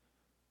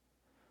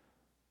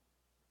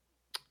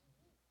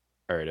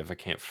 all right, if I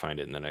can't find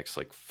it in the next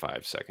like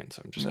 5 seconds,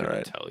 I'm just All going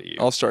right. to tell you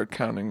I'll start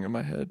counting in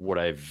my head. what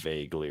I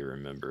vaguely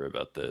remember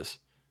about this.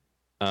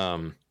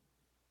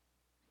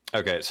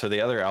 Okay, so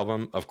the other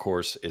album, of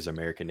course, is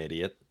American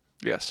Idiot.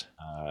 Yes.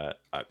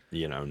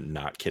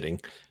 Not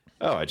kidding.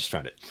 Oh, I just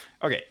found it.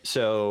 Okay,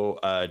 so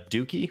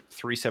Dookie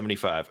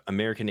 375,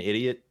 American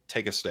Idiot.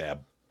 Take a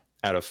stab.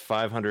 Out of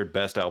 500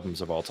 best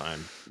albums of all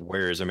time,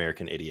 where is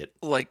American Idiot?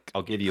 Like,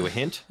 I'll give you a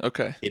hint.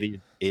 okay.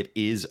 It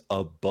is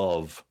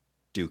above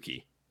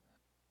Dookie.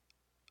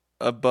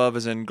 Above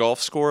as in golf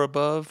score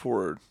above,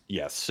 or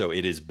Yes, so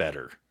it is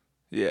better.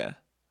 yeah.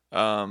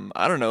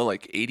 I don't know,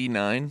 like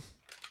 89.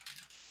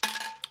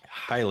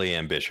 Highly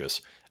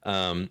ambitious.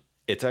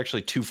 It's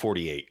actually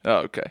 248, Oh,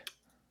 okay.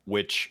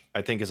 which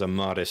I think is a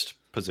modest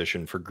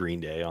position for Green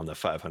Day on the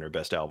 500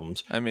 best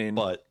albums. I mean,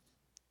 But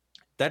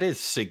that is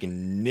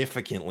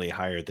significantly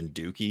higher than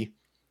Dookie,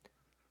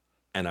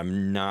 and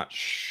I'm not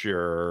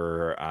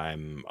sure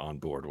I'm on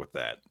board with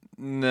that.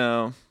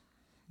 no.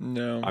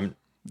 I'm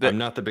That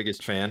not the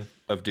biggest fan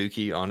of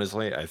Dookie,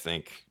 honestly. I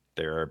think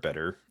there are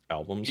better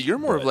albums. you're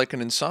more of but like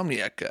an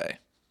Insomniac guy,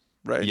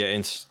 right? yeah,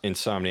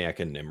 Insomniac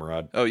and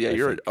Nimrod. Oh yeah, I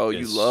think you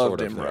is love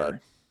sort of Nimrod.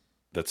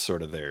 that's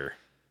sort of their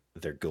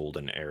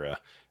golden era.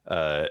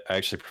 I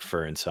actually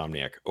prefer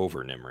Insomniac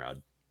over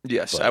Nimrod.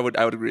 Yes, But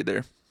I would agree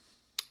there.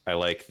 I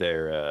like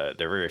their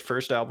very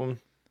first album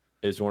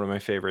is one of my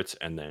favorites,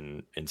 and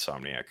then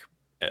Insomniac.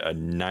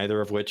 Neither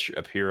of which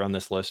appear on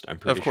this list. I'm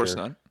pretty Of course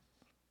sure.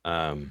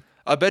 not. Um,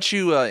 I bet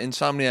you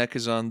Insomniac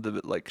is on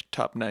the like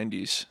top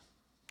 90s,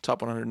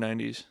 top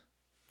 190s,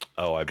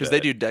 oh, I because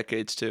bet. they do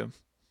decades too.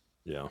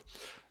 Yeah.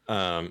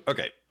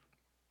 Okay.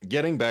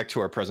 Getting back to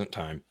our present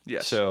time.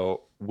 Yes.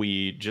 So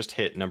we just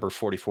hit number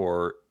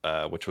 44,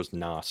 which was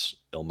Nas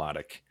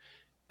Illmatic.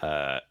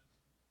 I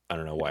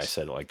don't know why I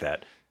said it like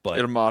that, but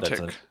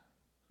Illmatic.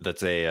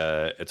 it's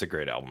a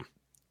great album,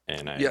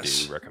 and I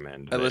Yes. do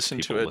recommend I that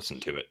listened people to it listen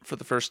to it. for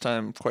the first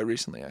time quite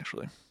recently,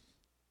 actually.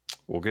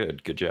 Well,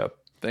 good job.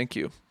 Thank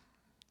you.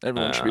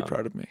 Everyone should be Um,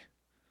 proud of me.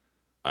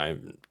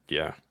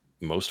 Yeah,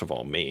 most of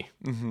all me.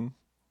 Mm-hmm.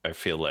 I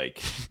feel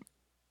like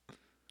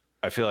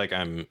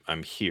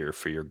I'm here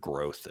for your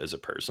growth as a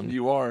person,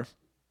 You are.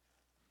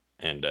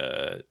 and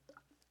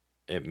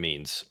it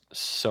means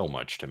so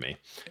much to me.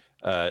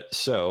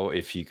 So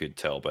if you could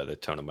tell by the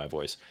tone of my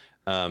voice,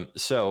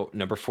 so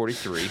number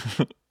 43,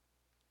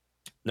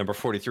 number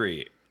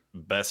 43,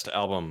 best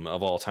album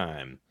of all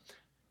time,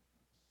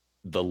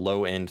 The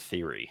Low End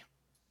Theory,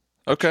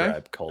 Okay.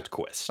 Tribe Called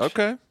Quest.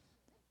 Okay.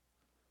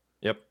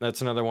 Yep,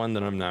 that's another one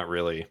that I'm not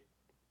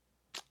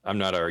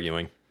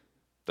arguing.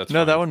 That's No,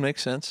 fine. that one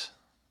makes sense.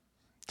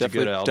 It's a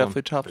good Definitely, album.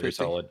 definitely top Very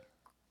 50. solid.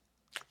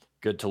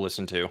 Good to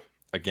listen to.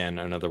 Again,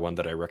 another one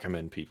that I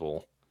recommend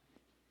people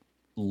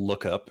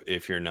look up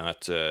if you're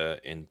not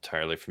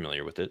entirely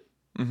familiar with it.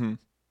 Mm-hmm.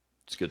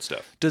 It's good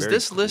stuff. Does Very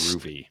this list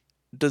groovy.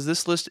 Does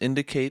this list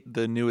indicate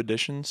the new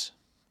additions,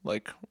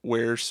 like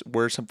where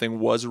something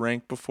was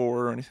ranked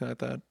before or anything like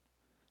that?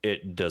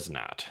 It does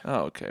not.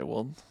 Oh, okay.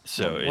 Well,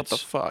 So what the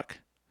fuck?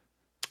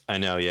 I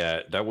know,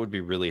 yeah, that would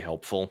be really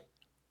helpful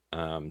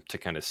to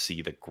kind of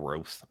see the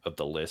growth of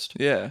the list.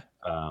 Yeah.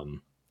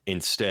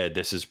 Instead,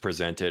 this is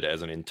presented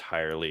as an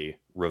entirely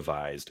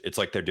revised. It's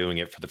like they're doing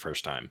it for the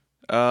first time.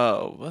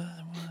 Oh,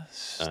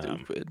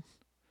 stupid.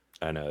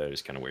 I know that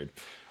is kind of weird.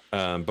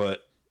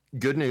 But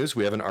good news,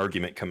 we have an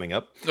argument coming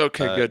up.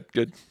 Okay,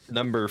 good.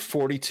 Number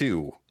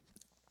 42,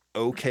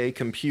 OK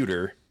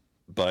Computer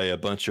by a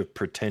bunch of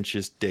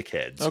pretentious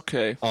dickheads.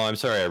 Okay. Oh, I'm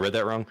sorry, I read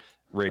that wrong.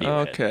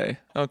 Radiohead.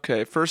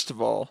 Okay. First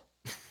of all,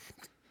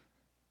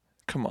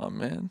 come on,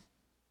 man.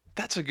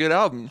 That's a good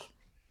album.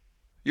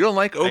 You don't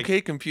like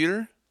OK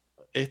Computer?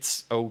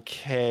 It's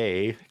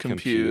okay.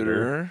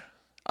 Computer.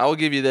 I will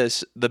give you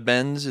this. The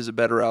Benz is a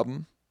better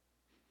album.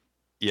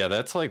 Yeah,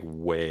 that's like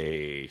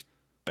way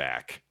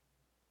back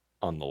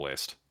on the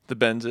list. The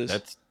Benz is.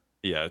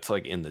 It's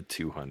like in the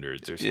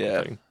 200s or something.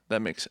 Yeah,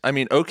 that makes. I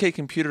mean, OK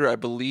Computer, I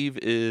believe,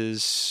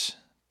 is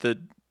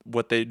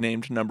what they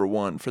named number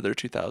 1 for their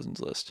 2000s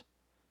list.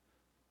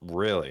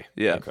 Really?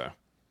 Yeah. Okay.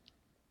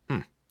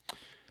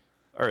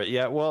 All right.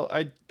 Yeah. Well,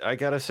 I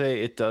gotta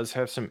say it does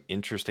have some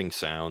interesting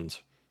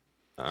sounds.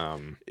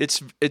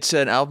 It's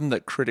an album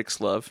that critics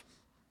love,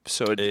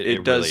 so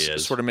it does really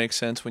is. sort of make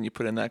sense when you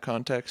put it in that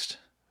context.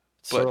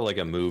 Sort of like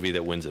a movie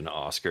that wins an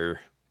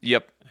Oscar.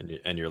 Yep.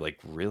 And you're like,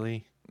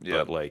 really?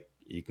 Yep. But like,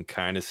 you can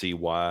kind of see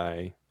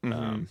why.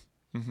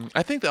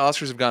 I think the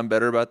Oscars have gotten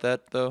better about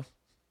that, though.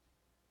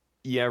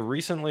 Yeah,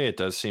 recently it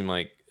does seem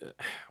like,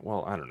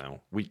 well, I don't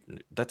know.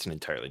 That's an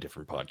entirely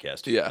different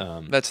podcast.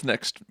 Yeah, that's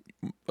next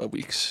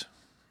week's.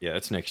 Yeah,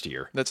 that's next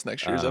year. That's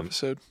next year's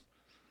episode.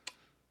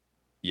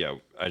 Yeah,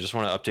 I just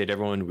want to update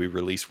everyone. We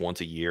release once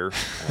a year,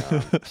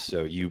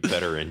 so you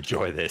better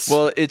enjoy this.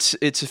 Well, it's a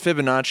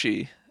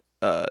Fibonacci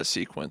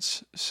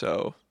sequence,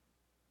 so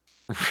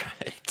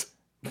right.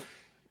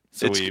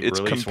 So it's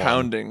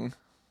compounding. One,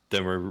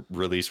 then we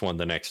release one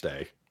the next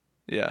day.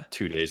 Yeah.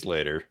 2 days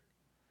later,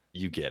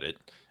 you get it.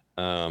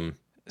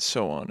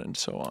 So on and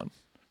so on.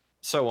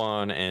 So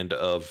on and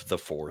of the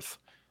fourth.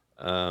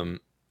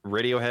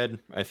 Radiohead,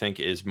 I think,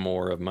 is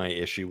more of my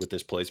issue with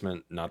this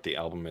placement, not the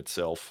album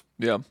itself.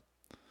 Yeah.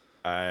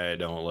 I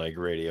don't like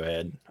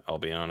Radiohead, I'll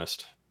be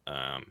honest.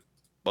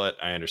 But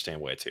I understand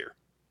why it's here.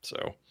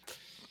 So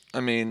I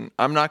mean,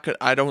 I'm not good.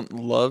 I don't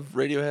love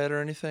Radiohead or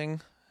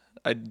anything.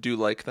 I do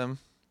like them,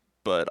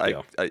 but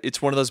Yeah.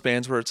 it's one of those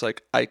bands where it's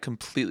like I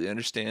completely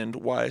understand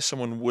why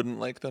someone wouldn't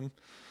like them.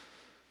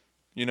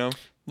 You know,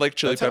 like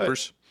Chili That's how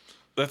Peppers.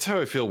 That's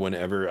how I feel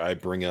whenever I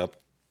bring up.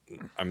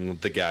 I'm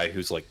the guy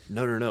who's like,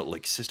 no.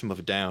 Like System of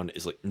a Down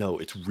is like, no,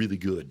 it's really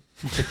good.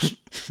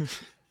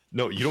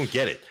 No, you don't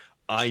get it.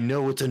 I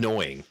know it's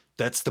annoying.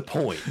 That's the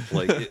point.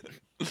 Like,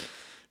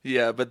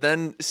 Yeah, but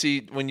then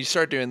see when you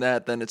start doing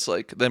that, then it's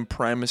like then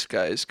Primus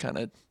guys kind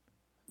of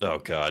oh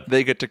god,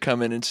 they get to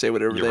come in and say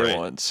whatever you're they right.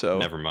 want. So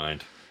Never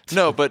mind.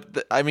 no,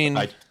 but I mean,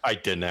 I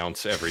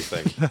denounce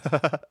everything.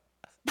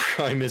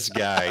 Primus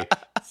guy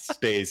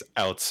stays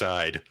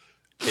outside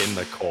in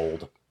the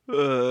cold.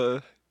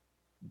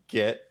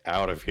 Get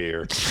out of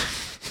here.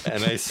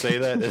 And I say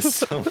that as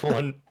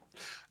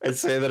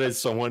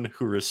someone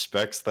who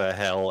respects the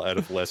hell out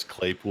of Les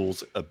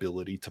Claypool's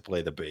ability to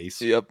play the bass.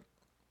 yep.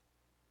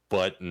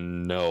 But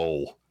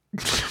no.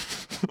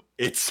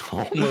 It's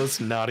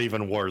almost not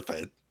even worth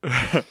it.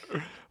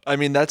 I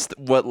mean, that's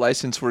what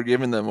license we're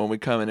giving them when we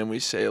come in and we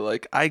say,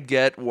 like, I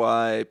get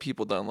why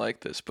people don't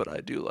like this, but I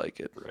do like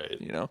it. Right.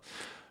 You know?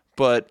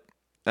 But,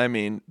 I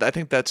mean, I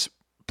think that's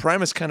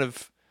Primus kind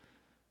of.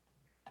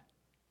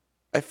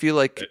 I feel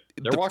like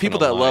They're the walking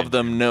people a that line, love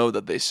them dude. know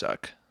that they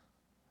suck.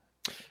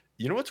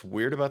 You know what's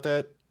weird about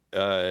that?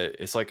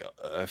 It's like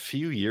a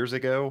few years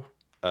ago,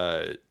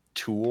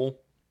 Tool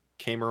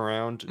came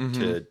around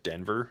to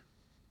Denver,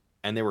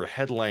 and they were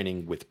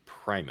headlining with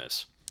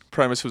Primus.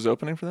 Primus was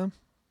opening for them?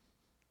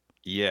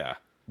 Yeah.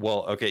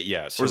 Well, okay,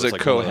 yeah. So Or was it's it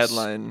like one of those-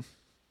 co-headline?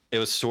 It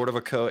was sort of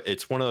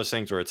it's one of those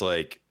things where it's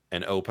like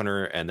an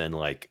opener and then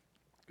like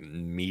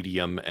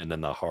medium and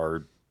then the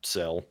hard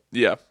sell,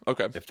 Yeah.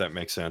 Okay. if that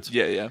makes sense.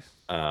 Yeah. Yeah.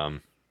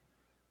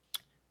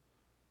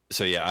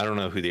 So yeah, I don't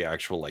know who the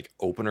actual like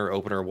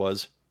opener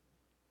was,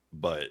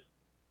 but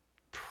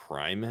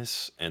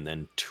Primus and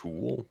then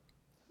Tool,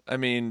 I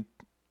mean,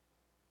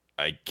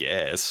 I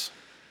guess.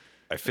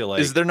 I feel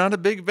like is there not a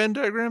big Venn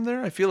diagram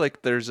there? I feel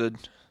like there's a.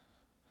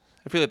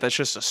 I feel like that's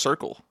just a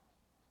circle.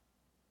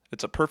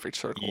 It's a perfect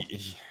circle.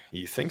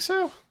 you think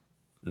so?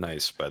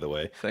 Nice, by the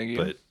way. Thank you.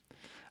 But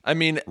I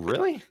mean,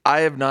 really?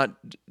 I have not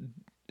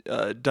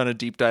done a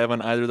deep dive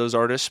on either of those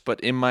artists, but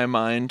in my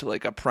mind,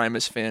 like a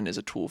Primus fan is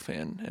a Tool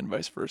fan, and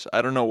vice versa.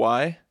 I don't know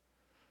why.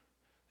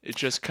 It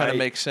just kind of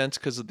makes sense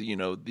because of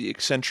the the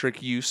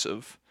eccentric use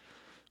of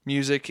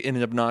music in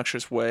an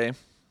obnoxious way.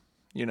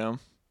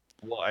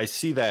 Well, I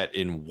see that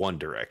in one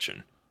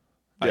direction.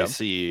 Yeah. I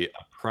see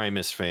a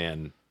Primus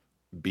fan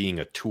being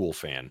a Tool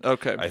fan.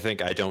 Okay. I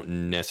think I don't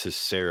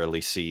necessarily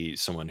see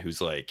someone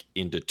who's like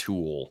into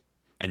Tool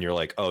and you're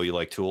like, oh, you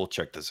like Tool?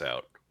 Check this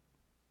out.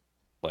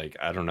 Like,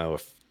 I don't know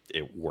if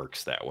it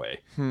works that way.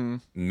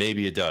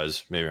 Maybe it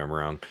does. Maybe I'm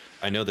wrong.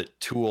 I know that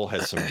Tool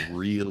has some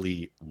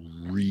really,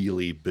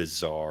 really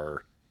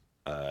bizarre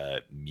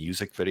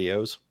music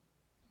videos,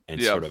 and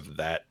Yeah. sort of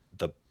that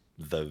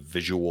the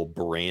visual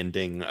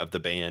branding of the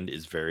band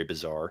is very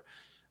bizarre.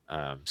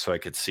 So I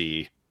could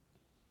see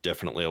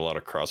definitely a lot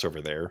of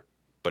crossover there,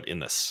 but in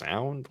the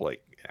sound,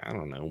 like, I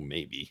don't know,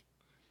 maybe.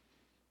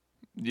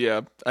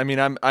 Yeah, I mean,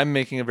 I'm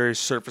making a very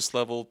surface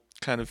level,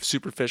 kind of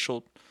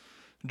superficial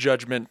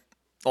judgment,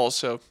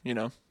 also,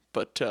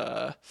 but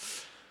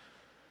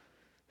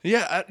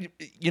yeah,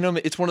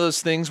 it's one of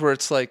those things where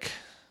it's like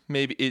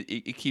maybe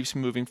it keeps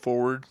moving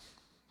forward.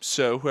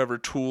 So whoever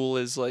Tool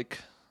is like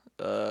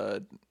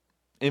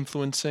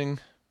influencing,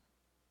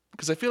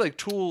 because I feel like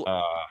Tool,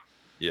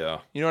 Yeah.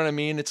 you know what I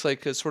mean? It's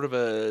like a sort of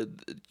it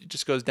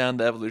just goes down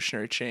the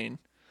evolutionary chain.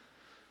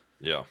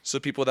 Yeah. So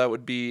people that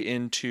would be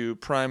into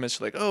Primus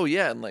are like, oh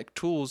yeah, and like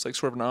Tool's like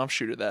sort of an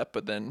offshoot of that,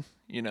 but then,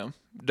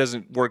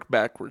 doesn't work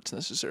backwards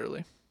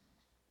necessarily.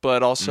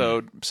 But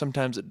also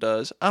sometimes it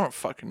does. I don't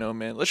fucking know,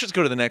 man. Let's just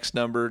go to the next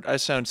number. I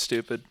sound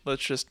stupid.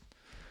 Let's just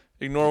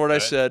ignore what I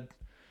said.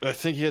 I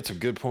think you had some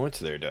good points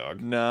there,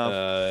 dog.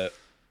 No.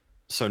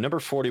 So number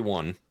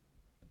 41,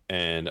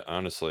 and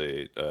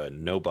honestly,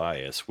 no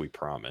bias, we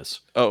promise.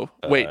 Oh,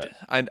 wait.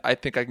 I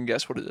think I can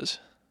guess what it is.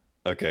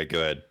 Okay, go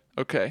ahead.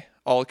 Okay.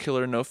 All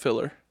killer, no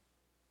filler.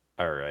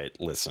 All right,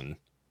 listen.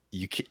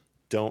 You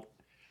don't.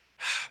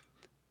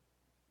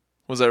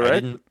 Was that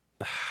right?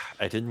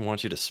 I didn't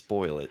want you to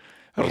spoil it.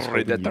 I was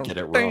hoping you'd get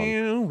it wrong.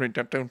 Know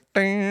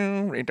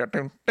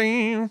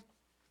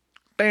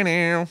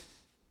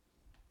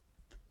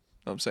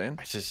what I'm saying?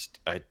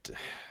 I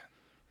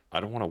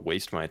don't want to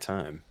waste my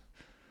time.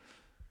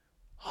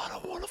 I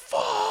don't want to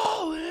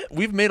fall in.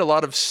 We've made a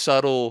lot of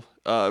subtle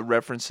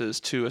references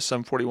to a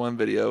Sum 41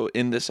 video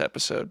in this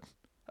episode.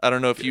 I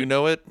don't know if you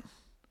know it.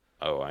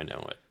 Oh, I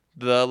know it.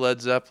 The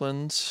Led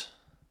Zeppelins.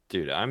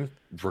 Dude, I'm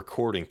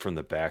recording from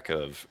the back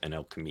of an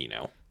El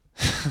Camino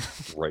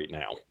right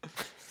now.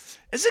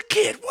 As a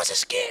kid,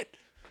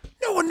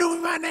 no one knew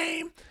my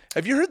name.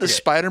 Have you heard the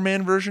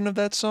Spider-Man version of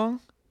that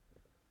song?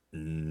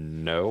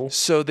 No.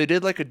 So they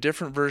did like a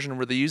different version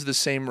where they use the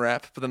same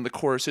rap, but then the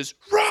chorus is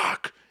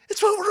rock.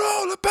 It's what we're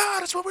all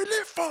about. It's what we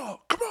live for.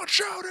 Come on,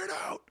 shout it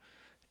out.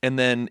 And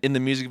then in the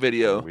music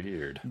video,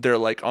 Weird. they're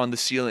like on the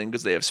ceiling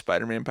because they have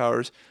Spider-Man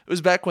powers. It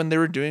was back when they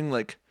were doing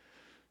like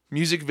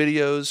music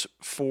videos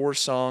for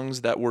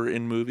songs that were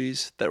in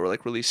movies that were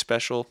like really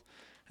special,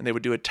 and they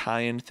would do a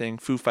tie-in thing.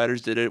 Foo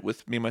Fighters did it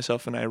with Me,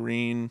 Myself, and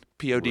Irene.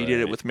 POD did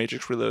it Right. with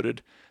Matrix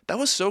Reloaded. That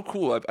was so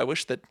cool. I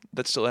wish that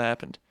still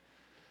happened.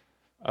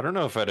 I don't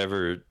know if I'd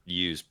ever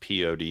use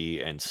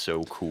POD and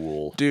So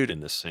Cool Dude,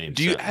 in the same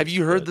have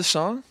you heard the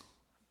song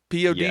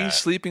POD Yeah.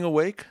 Sleeping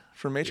Awake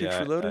for Matrix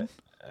Yeah, Reloaded?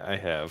 I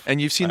have. And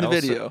you've seen I the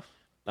also- video.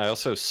 I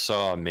also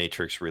saw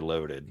Matrix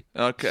Reloaded.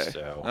 Okay.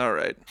 So All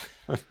right.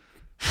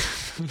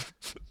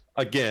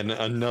 again,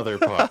 another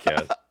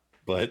podcast,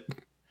 but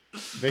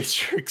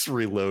Matrix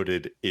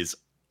Reloaded is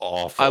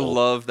awful. I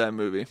love that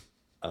movie.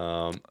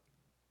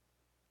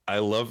 I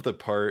love the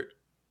part,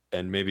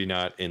 and maybe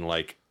not in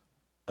like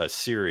a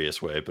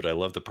serious way, but I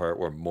love the part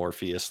where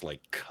Morpheus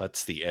like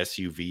cuts the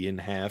SUV in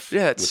half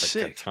Yeah, it's with a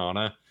sick.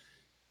 katana.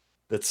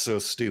 That's so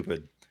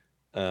stupid.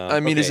 I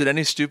mean, is okay. it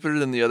any stupider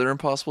than the other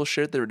impossible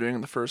shit they were doing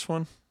in the first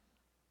one?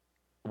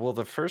 Well,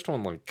 the first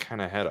one like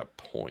kind of had a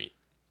point.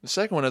 The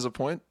second one has a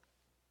point.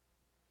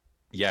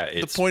 Yeah,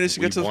 it's point is to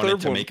we get to the wanted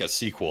third to one. make a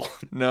sequel.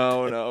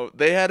 No.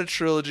 They had a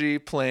trilogy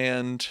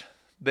planned.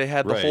 They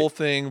had the Right. whole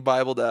thing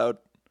Bibled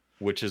out.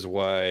 Which is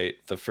why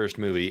the first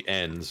movie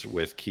ends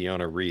with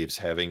Keanu Reeves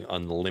having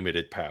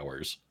unlimited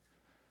powers.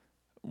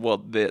 Well,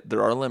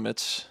 there are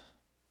limits.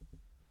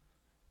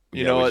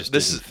 You Yeah, know we what? just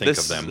This didn't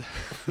is think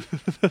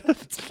this of them.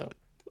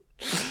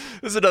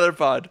 This is another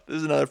pod.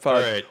 All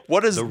right,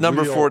 What is the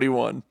number real-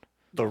 41?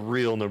 The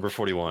real number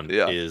 41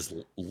 Yeah. is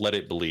Let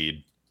It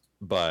Bleed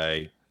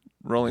by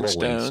Rolling Rolling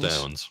Stones.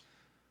 Stones.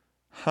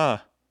 Huh.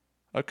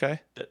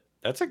 Okay.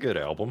 That's a good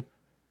album.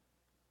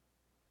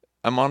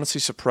 I'm honestly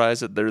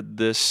surprised that they're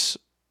this.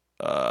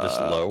 This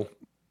low.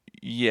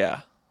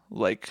 Yeah.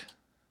 Like,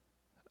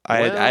 I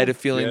had a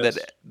feeling yes.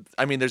 that.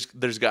 I mean, there's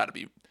got to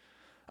be.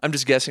 I'm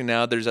just guessing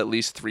now. There's at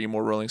least 3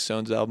 more Rolling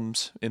Stones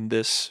albums in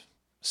this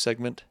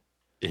segment.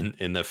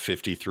 In the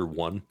 50 through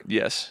 1.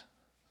 Yes.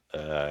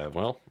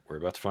 Well, we're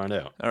about to find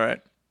out. All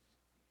right.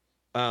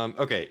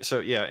 Okay, so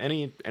yeah,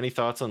 any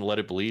thoughts on Let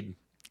It Bleed?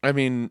 I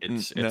mean,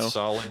 It's no.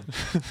 solid.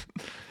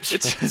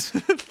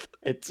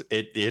 It's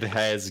It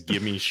has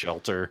Gimme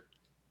Shelter.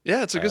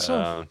 yeah, it's a good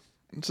song.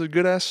 It's a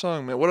good ass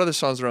song, man. What other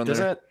songs are on Does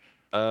there?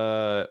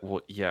 that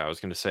well yeah, I was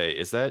gonna say,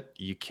 is that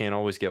You Can't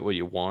Always Get What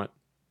You Want?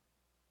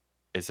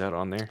 Is that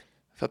on there?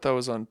 I thought that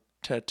was on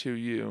Tattoo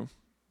You,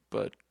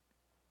 but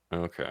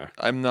Okay.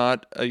 I'm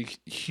not a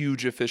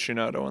huge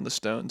aficionado on the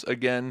Stones.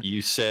 Again,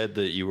 You said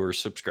that you were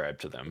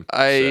subscribed to them.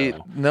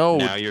 so no.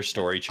 now your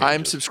story changes.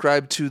 I'm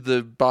subscribed to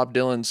the Bob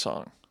Dylan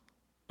song.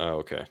 Oh,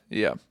 okay.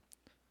 Yeah.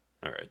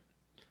 All right.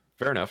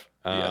 Fair enough.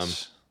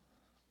 Yes.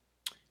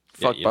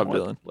 Yeah, Fuck you know Bob what?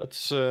 Dylan.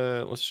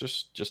 Let's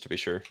just to be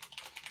sure.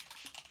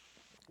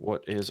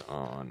 What is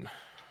on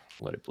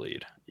Let It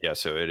Bleed? Yeah,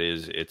 so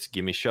it's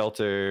Gimme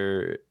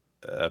Shelter.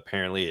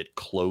 Apparently it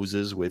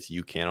closes with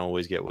You Can't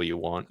Always Get What You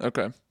Want.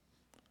 Okay.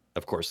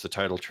 Of course, the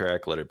title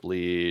track, Let It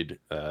Bleed,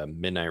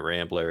 Midnight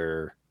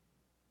Rambler,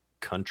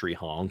 Country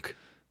Honk,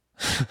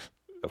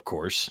 of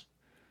course.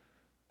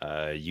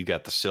 You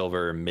Got the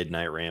Silver,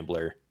 Midnight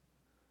Rambler.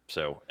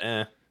 So,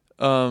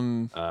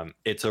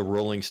 it's a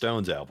Rolling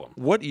Stones album.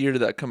 What year did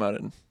that come out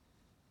in?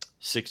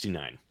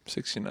 69.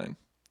 69.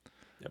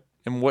 Yep.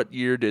 And what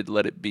year did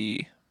Let It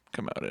Be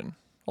come out in?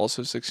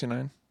 Also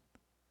 69?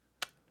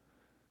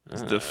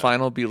 It's the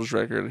final Beatles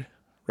record,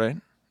 right?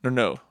 Or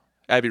no.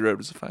 Abbey Road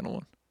was the final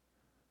one.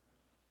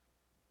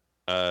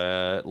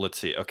 Let's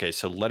see. Okay,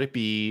 so Let It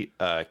Be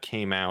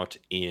came out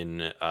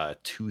in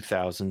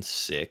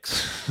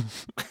 2006.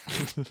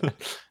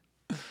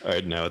 All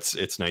right, no, it's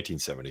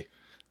 1970.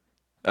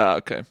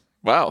 Okay.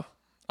 Wow.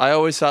 I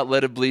always thought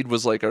Let It Bleed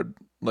was like a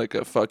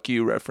fuck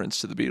you reference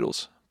to the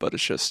Beatles, but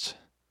it's just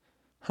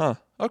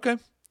okay.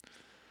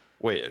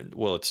 Wait,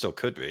 well, it still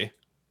could be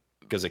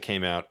because it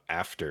came out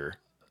after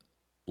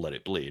Let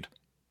It Bleed.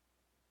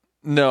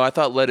 No, I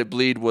thought Let It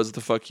Bleed was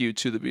the fuck you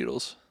to the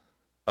Beatles.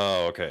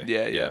 Oh, okay.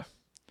 Yeah.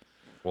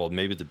 Well,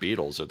 maybe the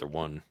Beatles are the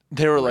one.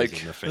 They were Raising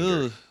like, the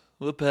finger. "Ugh,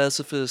 we're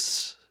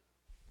pacifists.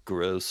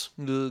 Gross.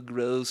 Ugh,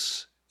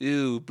 gross.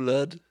 Ew,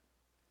 blood.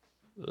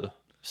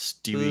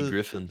 Stewie Ugh,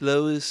 Griffin.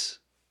 Lois."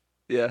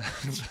 Yeah.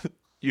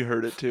 You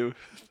heard it too.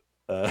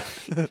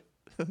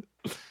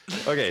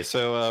 Okay,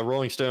 so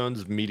Rolling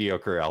Stones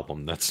mediocre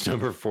album. That's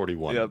number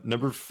 41. Yep.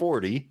 Number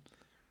 40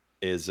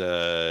 is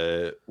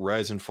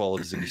Rise and Fall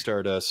of Ziggy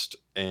Stardust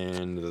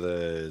and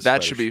the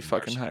That should be Spiders from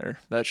fucking Mars higher.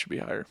 That should be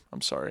higher.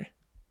 I'm sorry.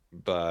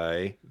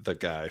 by the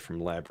guy from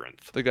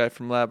Labyrinth. The guy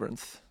from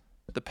Labyrinth.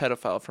 The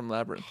pedophile from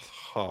Labyrinth.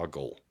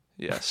 Hoggle.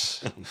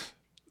 Yes.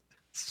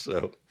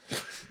 So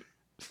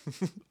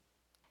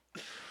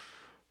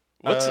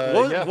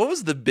What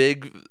was the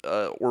big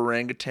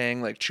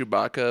orangutan like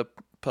Chewbacca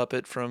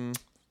puppet from?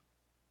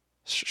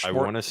 I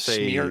want to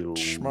say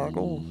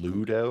Schmargle?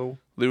 Ludo.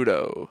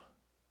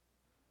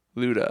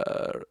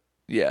 Luda.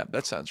 Yeah,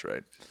 that sounds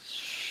right.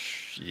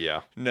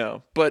 Yeah.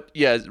 No, but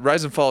yeah,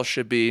 Rise and Fall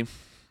should be,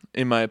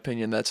 in my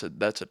opinion, that's a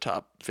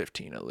top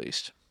 15 at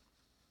least.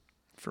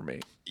 for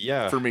me.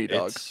 Yeah, For me,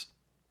 dog.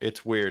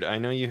 it's weird. I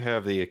know you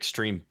have the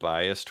extreme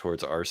bias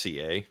towards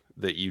RCA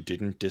that you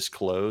didn't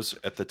disclose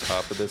at the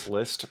top of this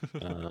list.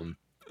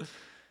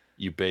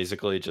 You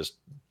basically just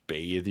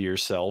bathe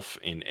yourself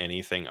in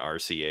anything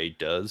RCA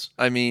does.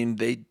 I mean,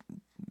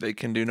 they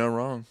can do no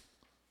wrong.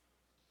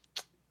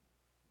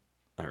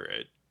 All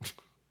right.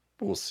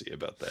 We'll see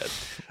about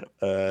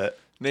that.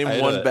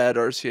 Name one bad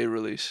RCA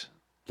release.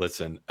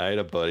 Listen, I had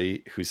a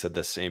buddy who said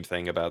the same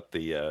thing about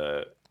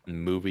the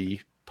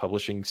movie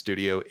publishing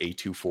studio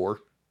A24.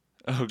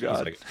 Oh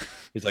God.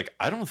 He's like,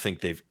 I don't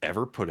think they've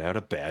ever put out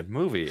a bad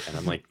movie. And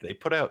I'm like, they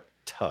put out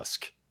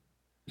Tusk.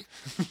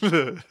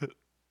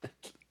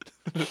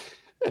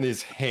 And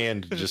his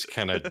hand just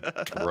kind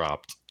of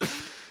dropped.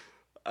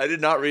 I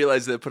did not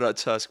realize they put out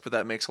Tusk, but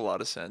that makes a lot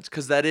of sense.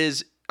 Because that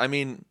is, I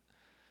mean,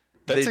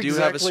 That's they do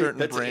have a certain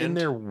that's brand. in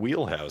their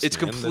wheelhouse.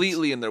 It's man.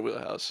 completely in their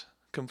wheelhouse.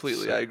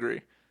 Completely, So- I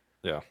agree.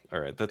 Yeah, all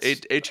right. That's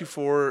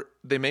A24,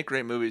 they make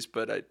great movies,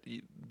 but I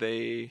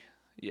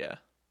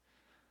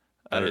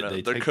don't know.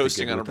 They They're take the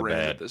coasting good on a with the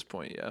brand bad. at this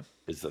point, yeah.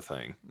 is the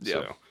thing. Yeah.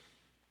 So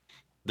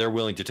they're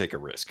willing to take a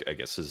risk, I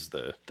guess, is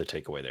the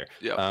takeaway there.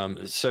 Yeah.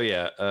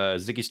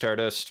 Ziggy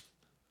Stardust,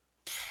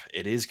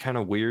 it is kind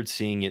of weird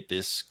seeing it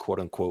this quote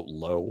unquote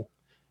low.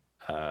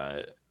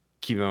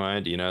 Keep in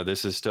mind,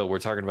 this is still, we're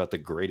talking about the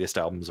greatest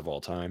albums of all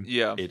time.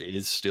 Yeah. It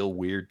is still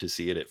weird to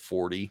see it at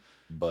 40,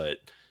 but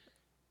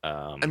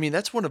I mean,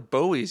 that's one of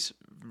Bowie's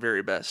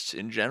very best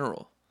in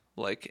general.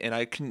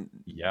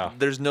 yeah.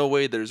 There's no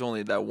way there's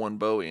only that one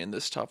Bowie in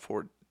this top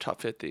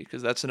 50,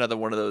 because that's another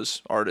one of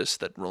those artists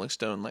that Rolling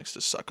Stone likes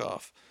to suck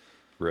off.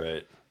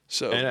 Right.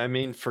 So, And I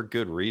mean, for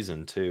good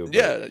reason too.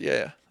 but-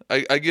 yeah.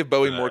 I give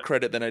Bowie more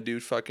credit than I do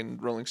fucking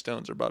Rolling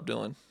Stones or Bob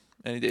Dylan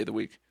any day of the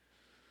week.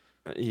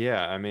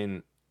 Yeah, I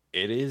mean,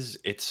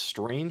 it's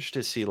strange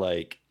to see,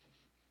 like,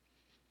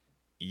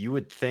 you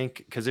would think,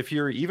 because if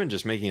you're even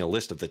just making a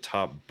list of the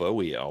top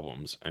Bowie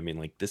albums, I mean,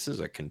 like, this is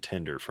a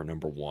contender for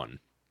number one.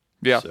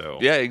 Yeah. So-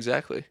 Yeah,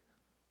 exactly.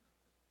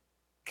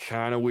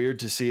 Kind of weird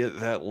to see it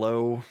that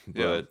low,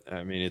 but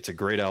I mean, it's a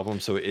great album,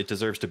 so it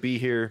deserves to be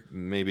here.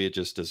 Maybe it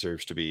just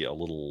deserves to be a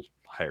little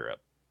higher up.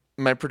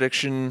 My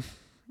prediction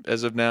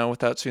as of now,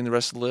 without seeing the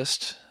rest of the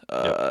list,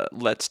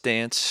 Let's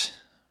Dance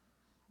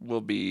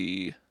will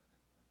be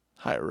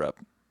higher up,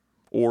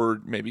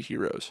 or maybe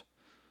Heroes.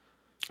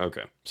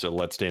 Okay, so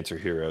Let's Dance or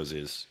Heroes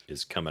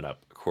is coming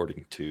up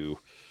according to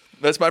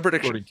That's my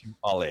prediction.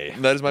 Ale.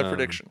 That is my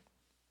prediction.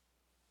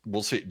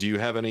 We'll see. Do you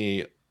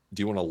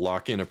want to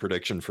lock in a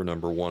prediction for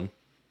number one?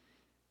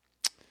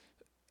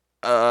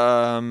 It's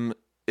I'll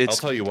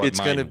tell you what it's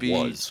mine gonna be.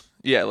 was.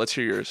 Yeah, let's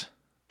hear yours.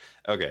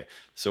 Okay,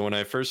 so when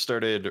I first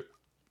started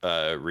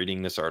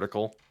reading this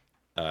article,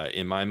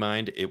 in my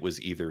mind, it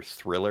was either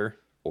Thriller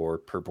or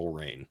Purple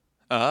Rain.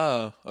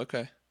 Oh,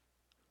 okay.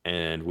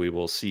 And we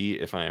will see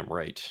if I am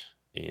right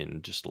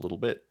in just a little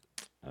bit.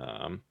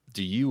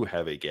 Do you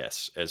have a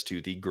guess as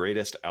to the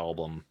greatest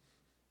album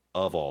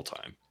of all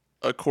time,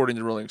 According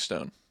to Rolling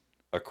Stone,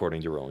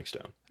 according to Rolling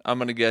Stone? I'm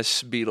gonna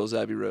guess Beatles'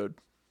 Abbey Road.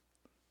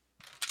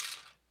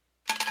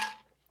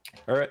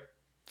 All right,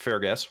 fair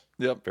guess.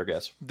 Yep. Fair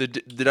guess.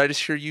 Did I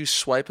just hear you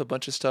swipe a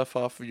bunch of stuff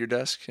off of your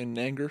desk in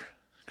anger?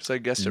 Because I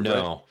guessed it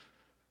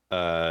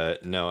right.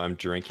 No, I'm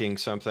drinking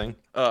something.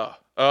 Oh.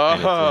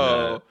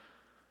 And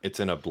it's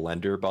in a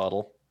blender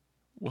bottle.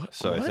 What?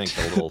 So I think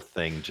the little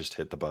thing just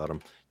hit the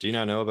bottom. Do you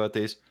not know about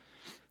these?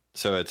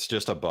 So it's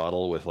just a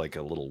bottle with like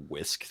a little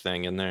whisk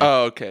thing in there.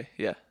 Oh, okay.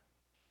 Yeah.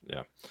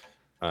 Yeah.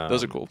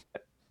 Those are cool.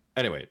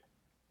 Anyway,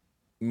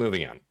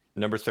 moving on.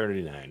 Number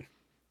 39.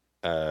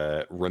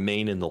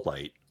 Remain in the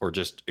Light,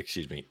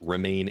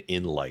 Remain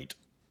in Light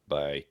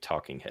by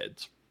Talking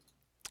Heads.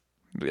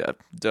 Yeah.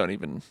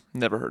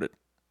 Never heard it.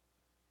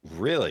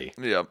 Really?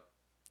 Yep.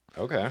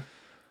 Okay.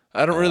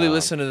 I don't really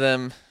listen to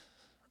them.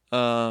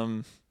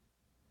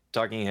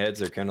 Talking Heads,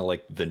 they're kind of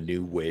like the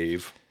new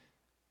wave,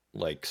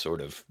 like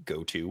sort of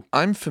go-to.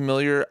 I'm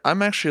familiar.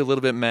 I'm actually a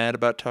little bit mad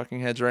about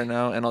Talking Heads right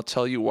now, and I'll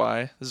tell you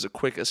why. This is a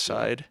quick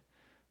aside.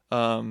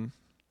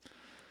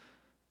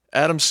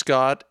 Adam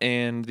Scott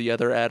and the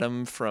other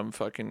Adam from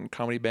fucking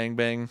Comedy Bang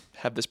Bang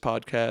have this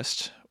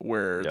podcast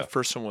where the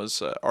first one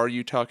was Are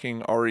You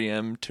Talking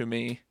REM to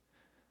Me?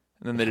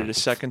 And then they did a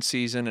second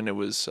season, and it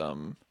was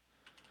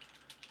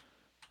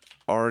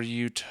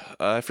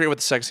I forget what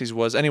the second season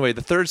was. Anyway,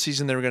 the third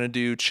season they were going to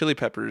do Chili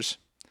Peppers,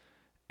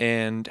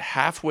 and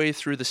halfway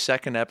through the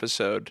second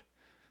episode,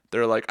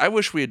 they're like, I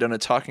wish we had done a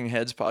Talking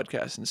Heads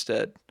podcast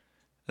instead. And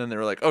then they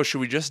were like, oh, should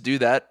we just do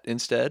that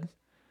instead?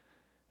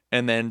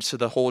 And then so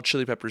the whole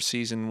Chili Peppers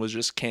season was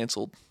just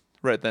canceled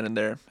right then and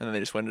there, and then they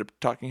just went into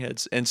Talking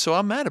Heads. And so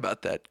I'm mad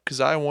about that because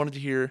I wanted to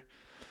hear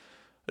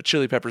a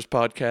Chili Peppers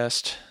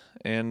podcast,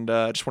 and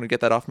I just want to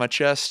get that off my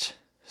chest.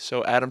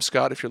 So Adam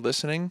Scott, if you're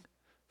listening,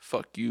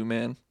 fuck you,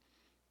 man.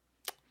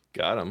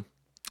 Got him.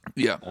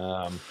 Yeah.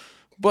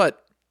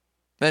 But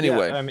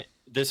anyway, yeah, I mean,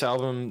 this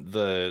album,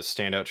 the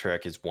standout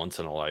track is Once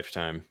in a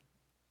Lifetime,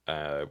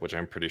 which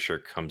I'm pretty sure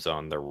comes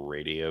on the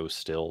radio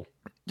still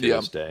to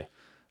this day.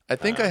 I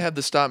think I have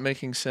the Stop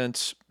Making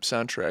Sense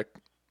soundtrack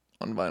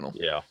on vinyl.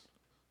 Yeah.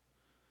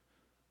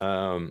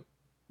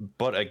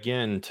 But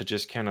again, to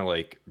just kind of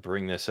like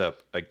bring this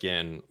up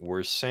again,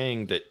 we're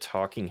saying that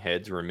Talking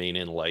Heads Remain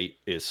in Light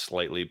is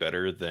slightly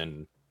better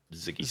than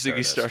Ziggy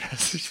Ziggy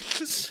Stardust.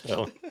 Stardust.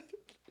 So,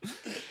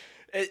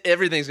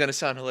 Everything's gonna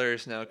sound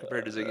hilarious now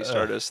compared to Ziggy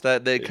Stardust.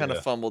 That they kind of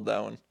yeah. fumbled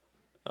that one.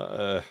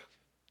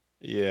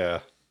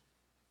 Yeah.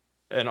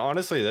 And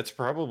honestly, that's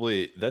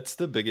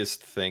the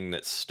biggest thing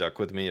that stuck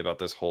with me about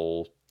this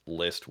whole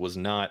list was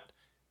not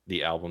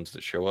the albums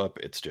that show up,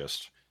 it's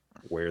just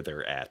where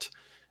they're at.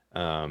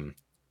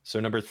 So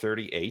number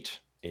 38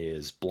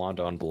 is Blonde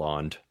on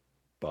Blonde,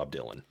 Bob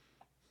Dylan.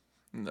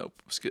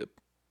 Nope, skip.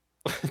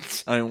 I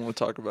don't even want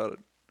to talk about it.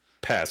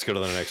 Pass, go to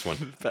the next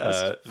one.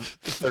 Pass.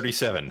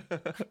 37.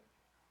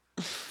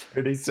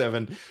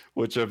 37,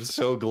 which I'm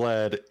so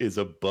glad is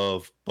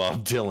above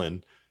Bob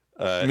Dylan.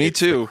 Me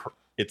too.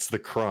 It's The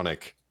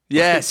Chronic.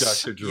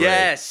 Yes. Dr. Dre.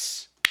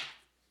 Yes.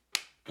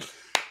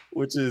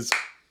 Which is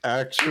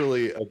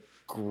actually a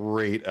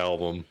great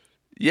album.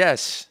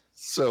 Yes.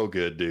 So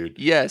good, dude.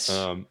 Yes.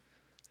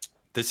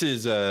 This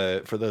is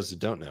for those that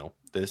don't know,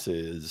 this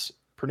is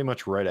pretty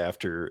much right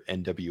after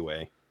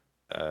NWA.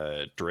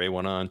 Dre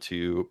went on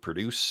to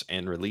produce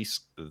and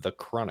release The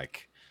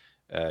Chronic.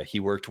 He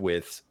worked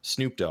with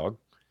Snoop Dogg,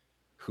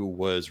 who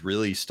was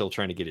really still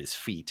trying to get his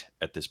feet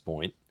at this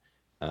point.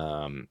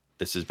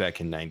 This is back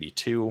in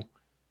 92.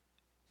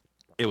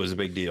 It was a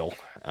big deal.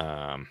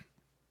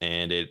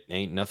 And it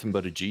ain't nothing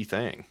but a G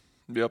thing.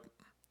 Yep.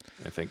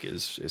 I think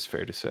is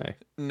fair to say.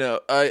 No,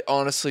 I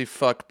honestly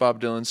fuck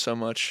Bob Dylan so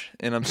much,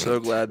 and I'm so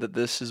glad that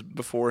this is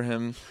before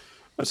him.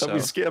 I thought we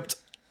skipped.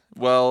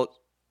 Well,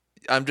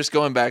 I'm just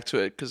going back to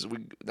it because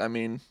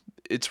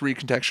it's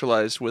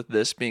recontextualized with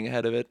this being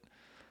ahead of it.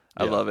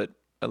 I love it.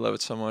 I love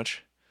it so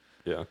much.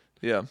 Yeah.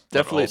 Yeah,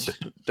 definitely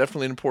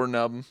an important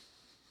album.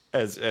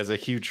 As a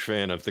huge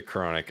fan of The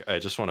Chronic, I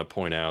just want to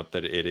point out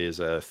that it is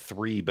a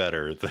 3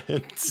 better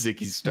than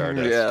Ziggy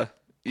Stardust.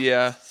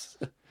 Yeah.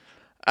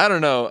 I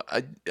don't know.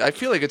 I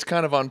feel like it's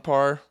kind of on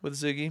par with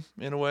Ziggy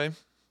in a way.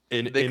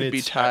 They could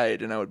be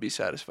tied, and I would be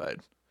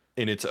satisfied.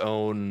 In its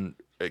own,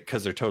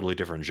 because they're totally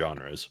different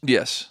genres.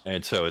 Yes.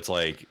 And so it's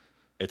like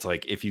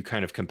if you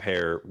kind of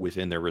compare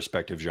within their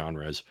respective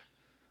genres,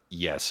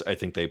 yes, I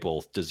think they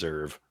both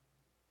deserve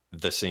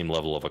the same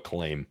level of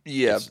acclaim.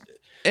 Yeah.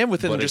 And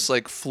within just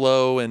like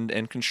flow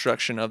and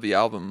construction of the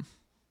album.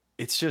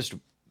 It's just,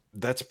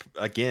 that's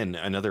again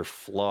another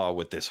flaw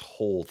with this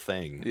whole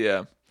thing.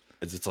 Yeah.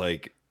 It's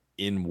like,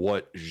 in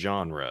what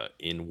genre,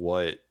 in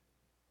what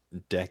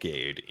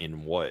decade,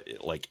 in what,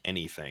 like,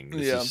 anything.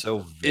 This is so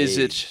vague. Is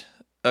it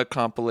a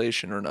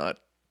compilation or not?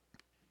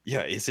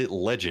 Yeah, is it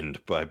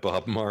Legend by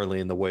Bob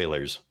Marley and the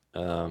Wailers?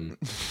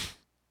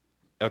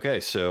 Okay,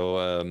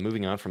 so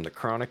moving on from The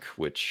Chronic,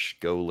 which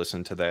go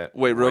listen to that.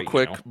 Wait, real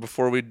quick,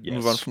 before we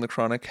move on from The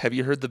Chronic, have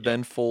you heard the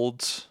Ben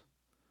Folds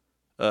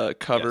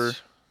cover?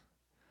 Yes.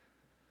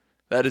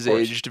 That is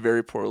aged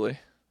very poorly.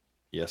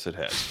 Yes, it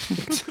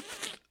has.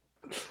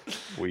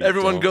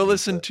 Everyone go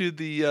listen to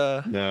the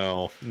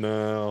no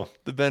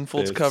the Ben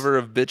Folds cover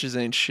of Bitches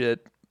Ain't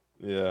Shit.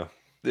 Yeah.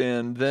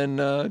 And then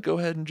go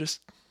ahead and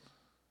just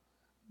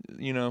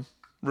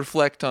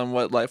reflect on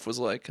what life was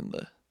like in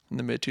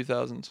the mid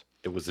 2000s.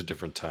 It was a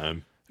different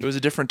time. It was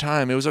a different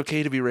time. It was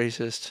okay to be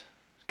racist.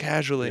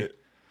 Casually.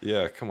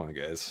 Yeah, come on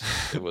guys.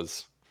 It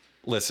was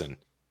listen.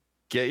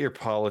 Get your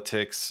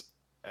politics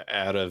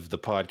out of the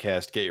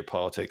podcast, get your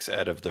politics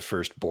out of the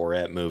first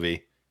Borat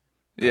movie.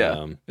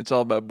 Yeah. It's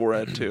all about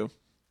Borat too.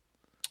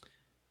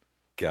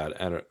 God,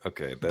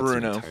 okay, that's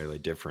Bruno. Entirely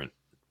different,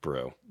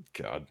 bro.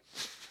 God.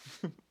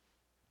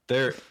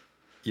 There,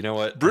 you know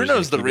what?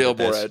 Bruno's the real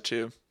Borat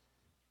too.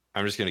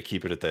 I'm just going to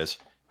keep it at this.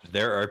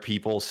 There are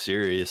people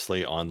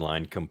seriously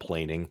online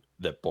complaining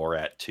that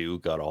Borat 2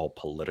 got all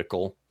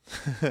political.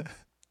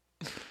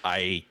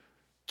 I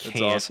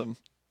can't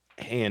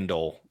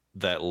handle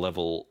that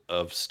level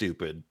of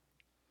stupid.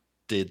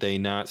 Did they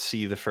not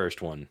see the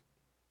first one?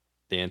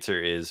 The answer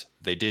is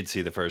they did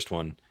see the first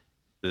one.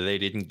 They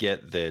didn't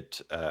get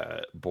that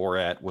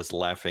Borat was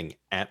laughing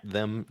at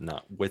them,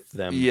 not with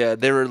them. Yeah,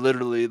 they were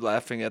literally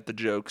laughing at the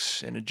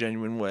jokes in a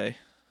genuine way.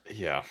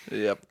 Yeah.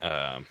 Yep.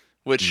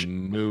 Which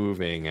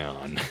moving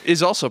on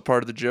is also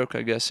part of the joke,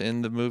 I guess,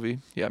 in the movie.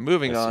 Yeah,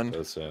 moving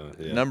on. So,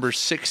 yeah. Number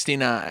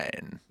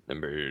 69.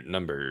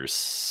 Number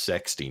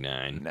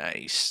 69.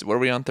 Nice. What are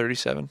we on?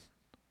 37.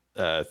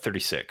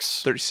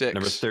 36. 36.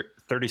 Number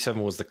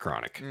 37 was The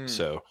Chronic.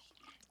 So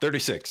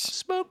 36.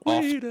 Smoke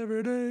weed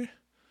every day.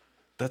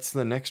 That's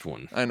the next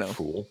one. I know.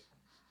 Fool.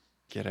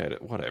 Get at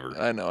it. Whatever.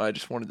 I know. I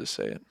just wanted to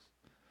say it.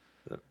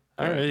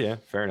 All right. Yeah.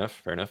 Fair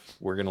enough.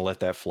 We're gonna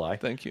let that fly.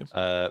 Thank you.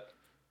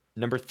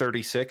 Number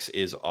 36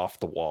 is Off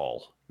the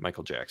Wall,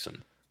 Michael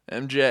Jackson.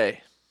 MJ.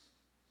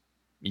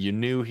 You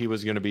knew he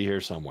was going to be here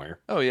somewhere.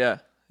 Oh, yeah.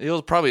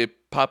 He'll probably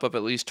pop up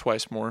at least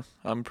twice more,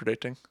 I'm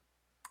predicting.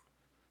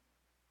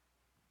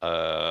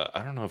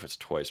 I don't know if it's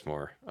twice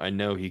more. I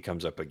know he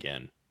comes up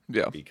again.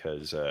 Yeah.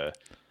 Because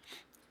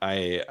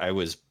I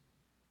was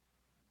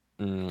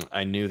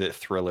I knew that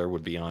Thriller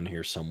would be on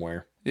here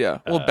somewhere. Yeah.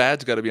 Well, Uh,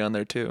 Bad's got to be on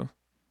there too.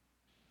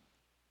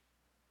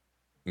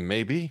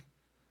 maybe,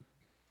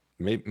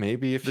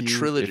 maybe The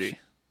trilogy.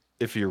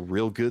 if you're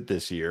real good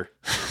this year,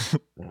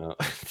 uh,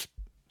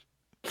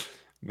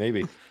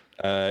 maybe.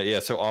 Yeah.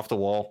 So Off the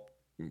Wall,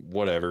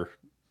 whatever.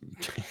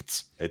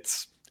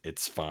 It's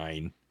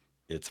fine.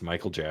 It's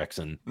Michael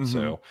Jackson, Mhm.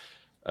 so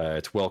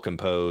it's well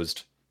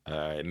composed.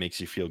 It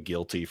makes you feel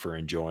guilty for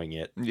enjoying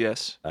it,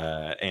 Yes.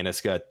 and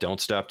it's got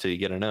 "Don't Stop Till You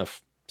Get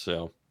Enough."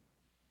 So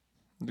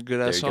The good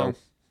there ass you song. go.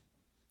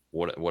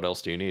 What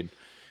else do you need?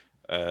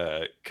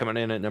 Coming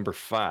in at number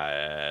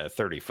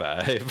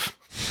 35.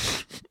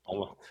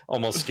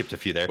 Almost skipped a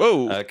few there.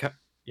 Whoa.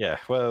 Yeah,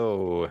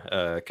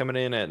 whoa. Coming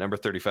in at number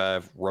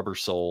 35, Rubber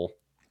Soul.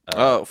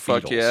 Oh,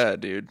 fuck Beatles. yeah,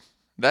 dude.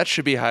 That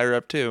should be higher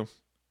up too.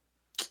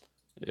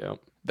 Yeah,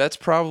 That's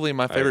probably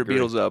my I favorite agree.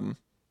 Beatles album.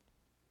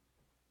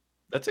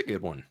 That's a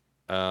good one.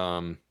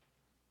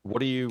 What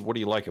do you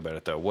like about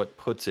it though? What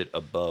puts it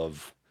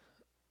above?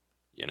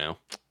 You know?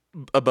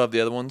 Above the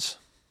other ones.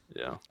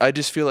 Yeah. I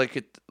just feel like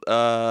it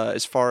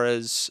as far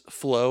as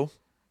flow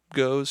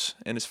goes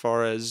and as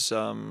far as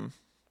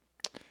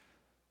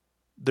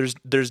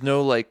there's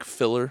no like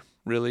filler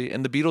really.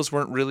 And the Beatles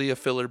weren't really a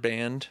filler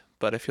band,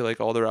 but I feel like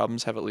all their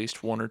albums have at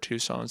least one or two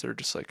songs that are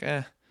just like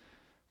eh.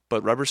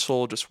 But Rubber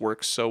Soul just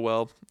works so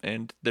well,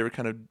 and they were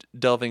kind of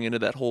delving into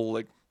that whole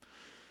like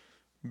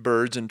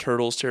birds and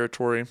turtles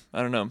territory.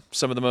 I don't know.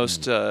 Some of the Mm,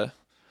 most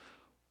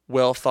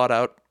well thought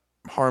out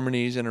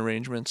harmonies and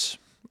arrangements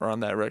are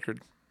on that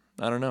record.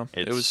 I don't know.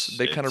 It was it's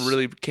they kind of it's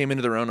really came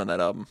into their own on that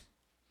album.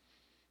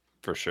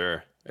 for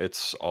sure.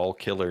 It's all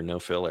killer, no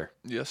filler.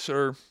 Yes,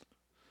 sir.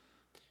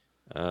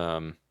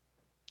 Um,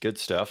 Good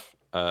stuff.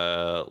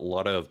 A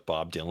lot of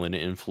Bob Dylan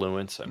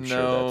influence. I'm sure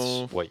that's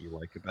No, what you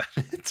like about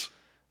it.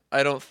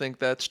 I don't think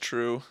that's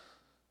true.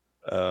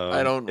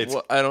 I don't. It's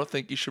I don't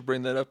think you should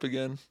bring that up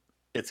again.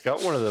 it's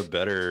got one of the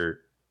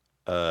better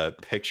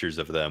pictures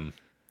of them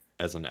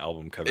as an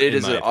album cover, It in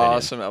is my an opinion.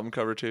 awesome album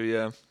cover too.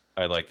 Yeah,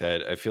 I like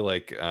that. I feel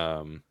like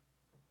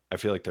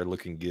they're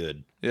looking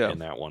good yeah. in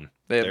that one.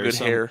 They have There's good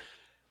some hair.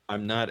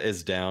 I'm not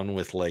as down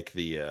with like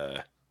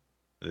the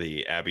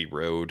Abbey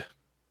Road,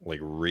 like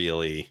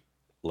really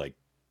like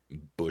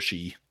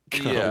bushy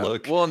kind of Yeah.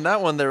 look. Well, in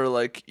that one, they were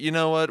like, you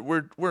know what?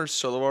 We're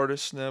solo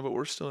artists now, but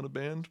we're still in a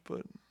band.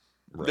 But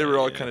they were Right,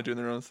 all kind yeah. of doing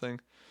their own thing.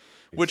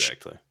 Which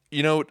Exactly.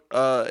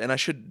 and I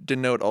should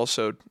denote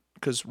also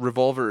because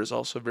Revolver is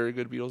also a very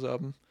good Beatles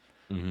album,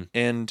 Hmm.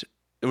 and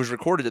it was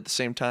recorded at the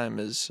same time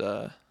as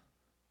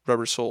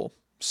Rubber Soul.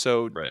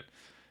 So Right.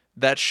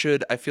 I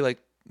feel like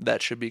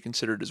that should be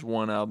considered as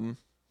one album.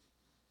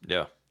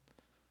 Yeah. It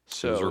was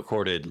So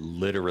recorded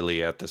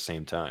literally at the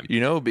same time.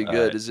 it'd be Uh,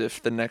 good as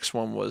if the next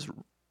one was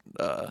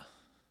uh,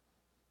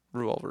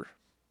 Revolver.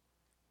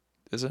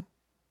 Is it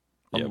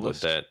on yeah, the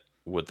list?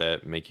 would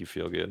that make you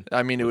feel good?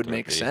 I mean, it Would would that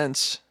make be?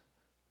 sense.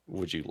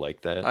 Would you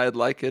like that? I'd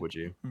like it Would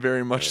you?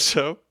 very much Yeah.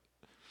 so.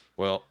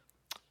 Well,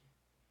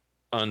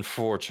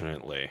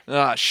 unfortunately,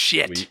 Ah,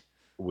 shit. we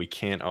we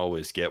can't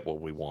always get what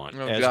we want.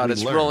 Oh As God, we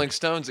it's learned, Rolling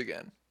Stones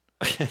again.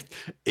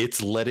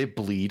 it's Let It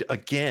Bleed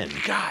again.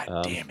 God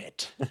Um, damn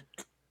it.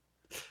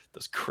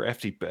 Those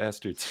crafty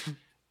bastards.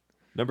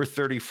 Number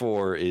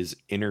 34 is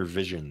Inner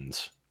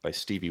Visions by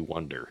Stevie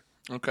Wonder.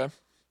 Okay,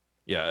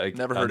 Yeah,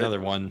 never heard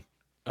it.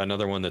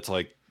 another one that's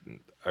like,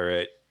 all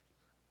right,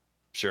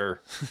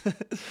 sure.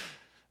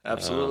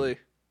 Absolutely.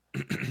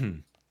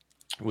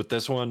 With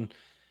this one,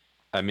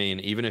 I mean,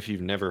 even if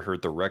you've never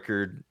heard the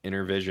record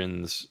Inner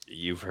Visions,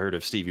 you've heard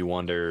of Stevie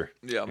Wonder,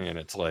 Yeah. and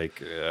it's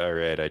like, all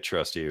right, I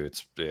trust you.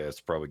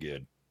 It's probably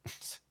good.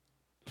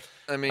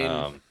 I mean,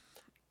 Um,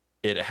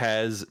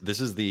 this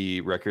is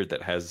the record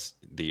that has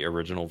the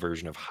original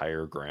version of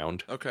Higher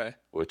Ground, okay.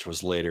 which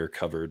was later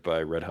covered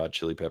by Red Hot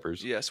Chili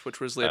Peppers. Yes, which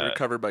was later Uh,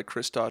 covered by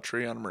Chris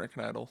Daughtry on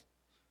American Idol.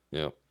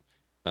 yeah.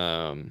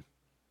 Um,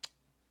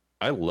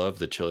 I love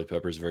the Chili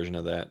Peppers version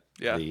of that.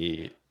 Yeah.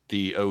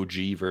 The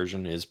OG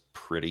version is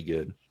pretty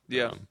good.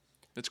 Yeah, Um,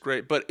 it's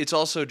great, but it's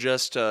also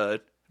just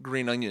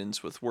green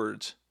onions with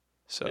words.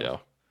 So yeah.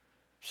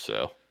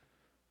 So,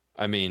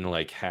 I mean,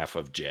 like half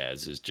of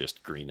jazz is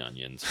just green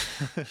onions.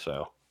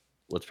 So,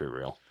 let's be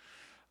real.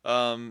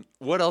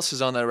 What else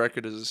is on that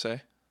record? Does it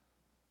say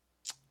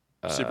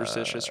Uh,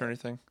 superstitious or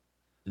anything?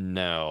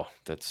 no,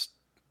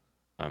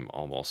 I'm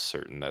almost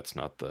certain that's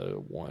not the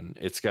one.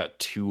 It's got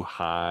Too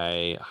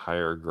High,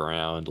 Higher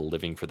Ground,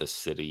 Living for the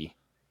City.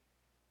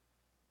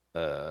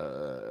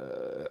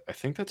 I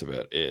think that's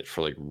about it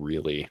for like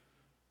really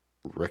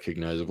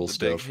recognizable The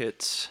big stuff.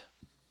 hits.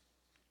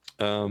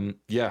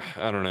 Yeah,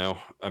 I don't know.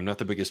 I'm not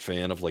the biggest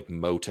fan of like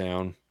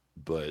Motown,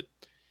 but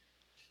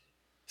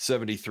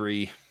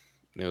 73,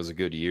 it was a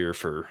good year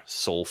for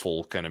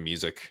soulful kind of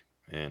music,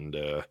 and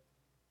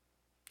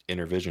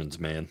Inner Visions,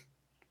 man.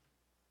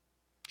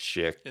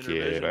 Check it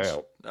Intervisions.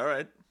 out. All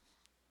right,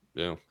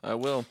 Yeah, I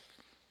will.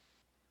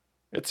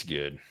 it's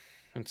good.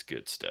 It's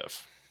good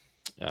stuff.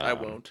 I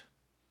won't.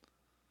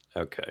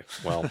 Okay.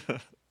 Well,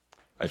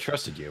 I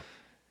trusted you.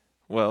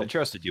 Well, I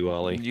trusted you,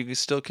 Ollie. you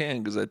still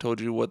can because I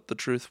told you what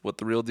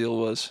the real deal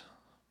was.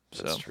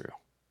 That's true.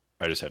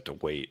 I just have to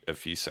wait a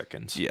few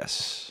seconds.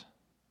 Yes.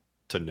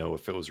 To know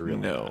if it was real or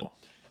not.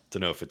 To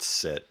know if it's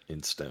set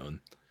in stone.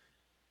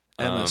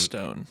 Emma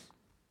Stone.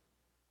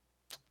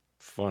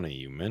 Funny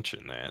you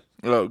mentioned that.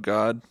 Oh,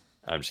 God.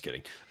 I'm just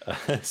kidding.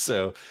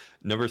 So,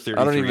 number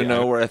 33. I don't even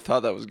know where I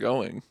thought that was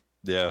going.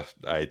 Yeah,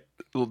 The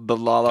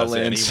La La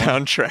Land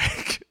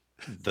soundtrack.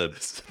 The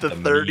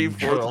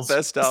 34th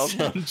best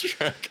album.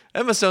 Soundtrack.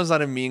 Emma Stone's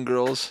not in Mean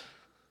Girls.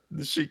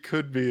 She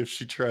could be if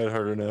she tried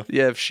hard enough.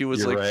 Yeah, if she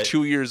was right.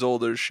 2 years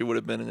older, she would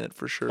have been in it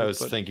for sure. I was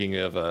thinking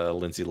of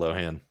Lindsay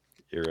Lohan.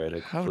 You're right. I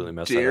completely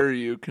messed up. How dare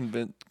you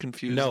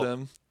confuse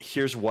them?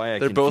 Here's why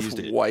They're both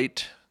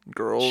white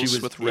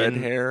girls with red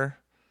hair.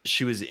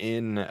 She was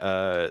in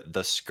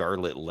The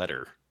Scarlet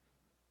Letter.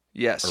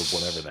 Yes. Or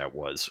whatever that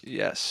was.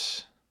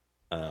 Yes.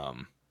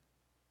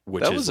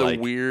 Which that was a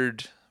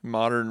weird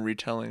modern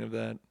retelling of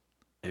that.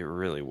 It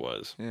really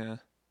was. Yeah.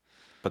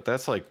 But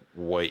that's like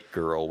white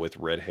girl with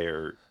red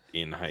hair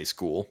in high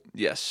school.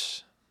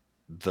 Yes.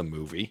 The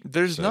movie.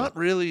 There's not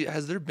really...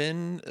 Has there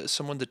been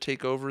someone to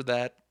take over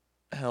that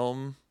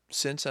helm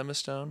since Emma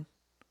Stone?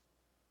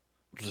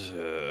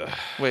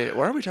 Wait,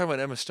 why are we talking about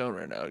Emma Stone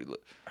right now?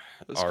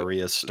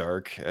 Arya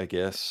Stark, I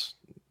guess.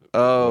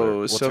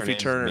 Oh, Sophie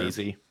Turner.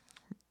 Maisie?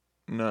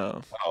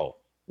 No. Oh,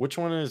 which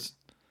one is...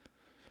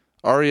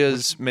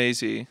 Arya's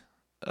Maisie.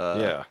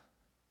 Yeah.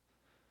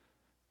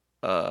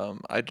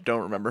 I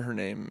don't remember her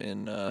name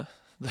in the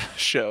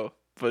show,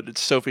 but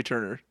it's Sophie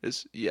Turner.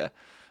 Yeah,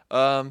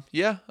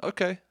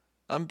 okay.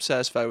 I'm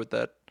satisfied with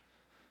that.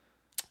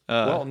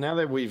 Well, now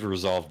that we've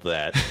resolved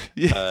that,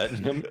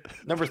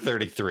 number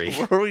 33.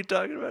 What are we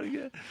talking about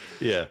again?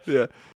 Yeah.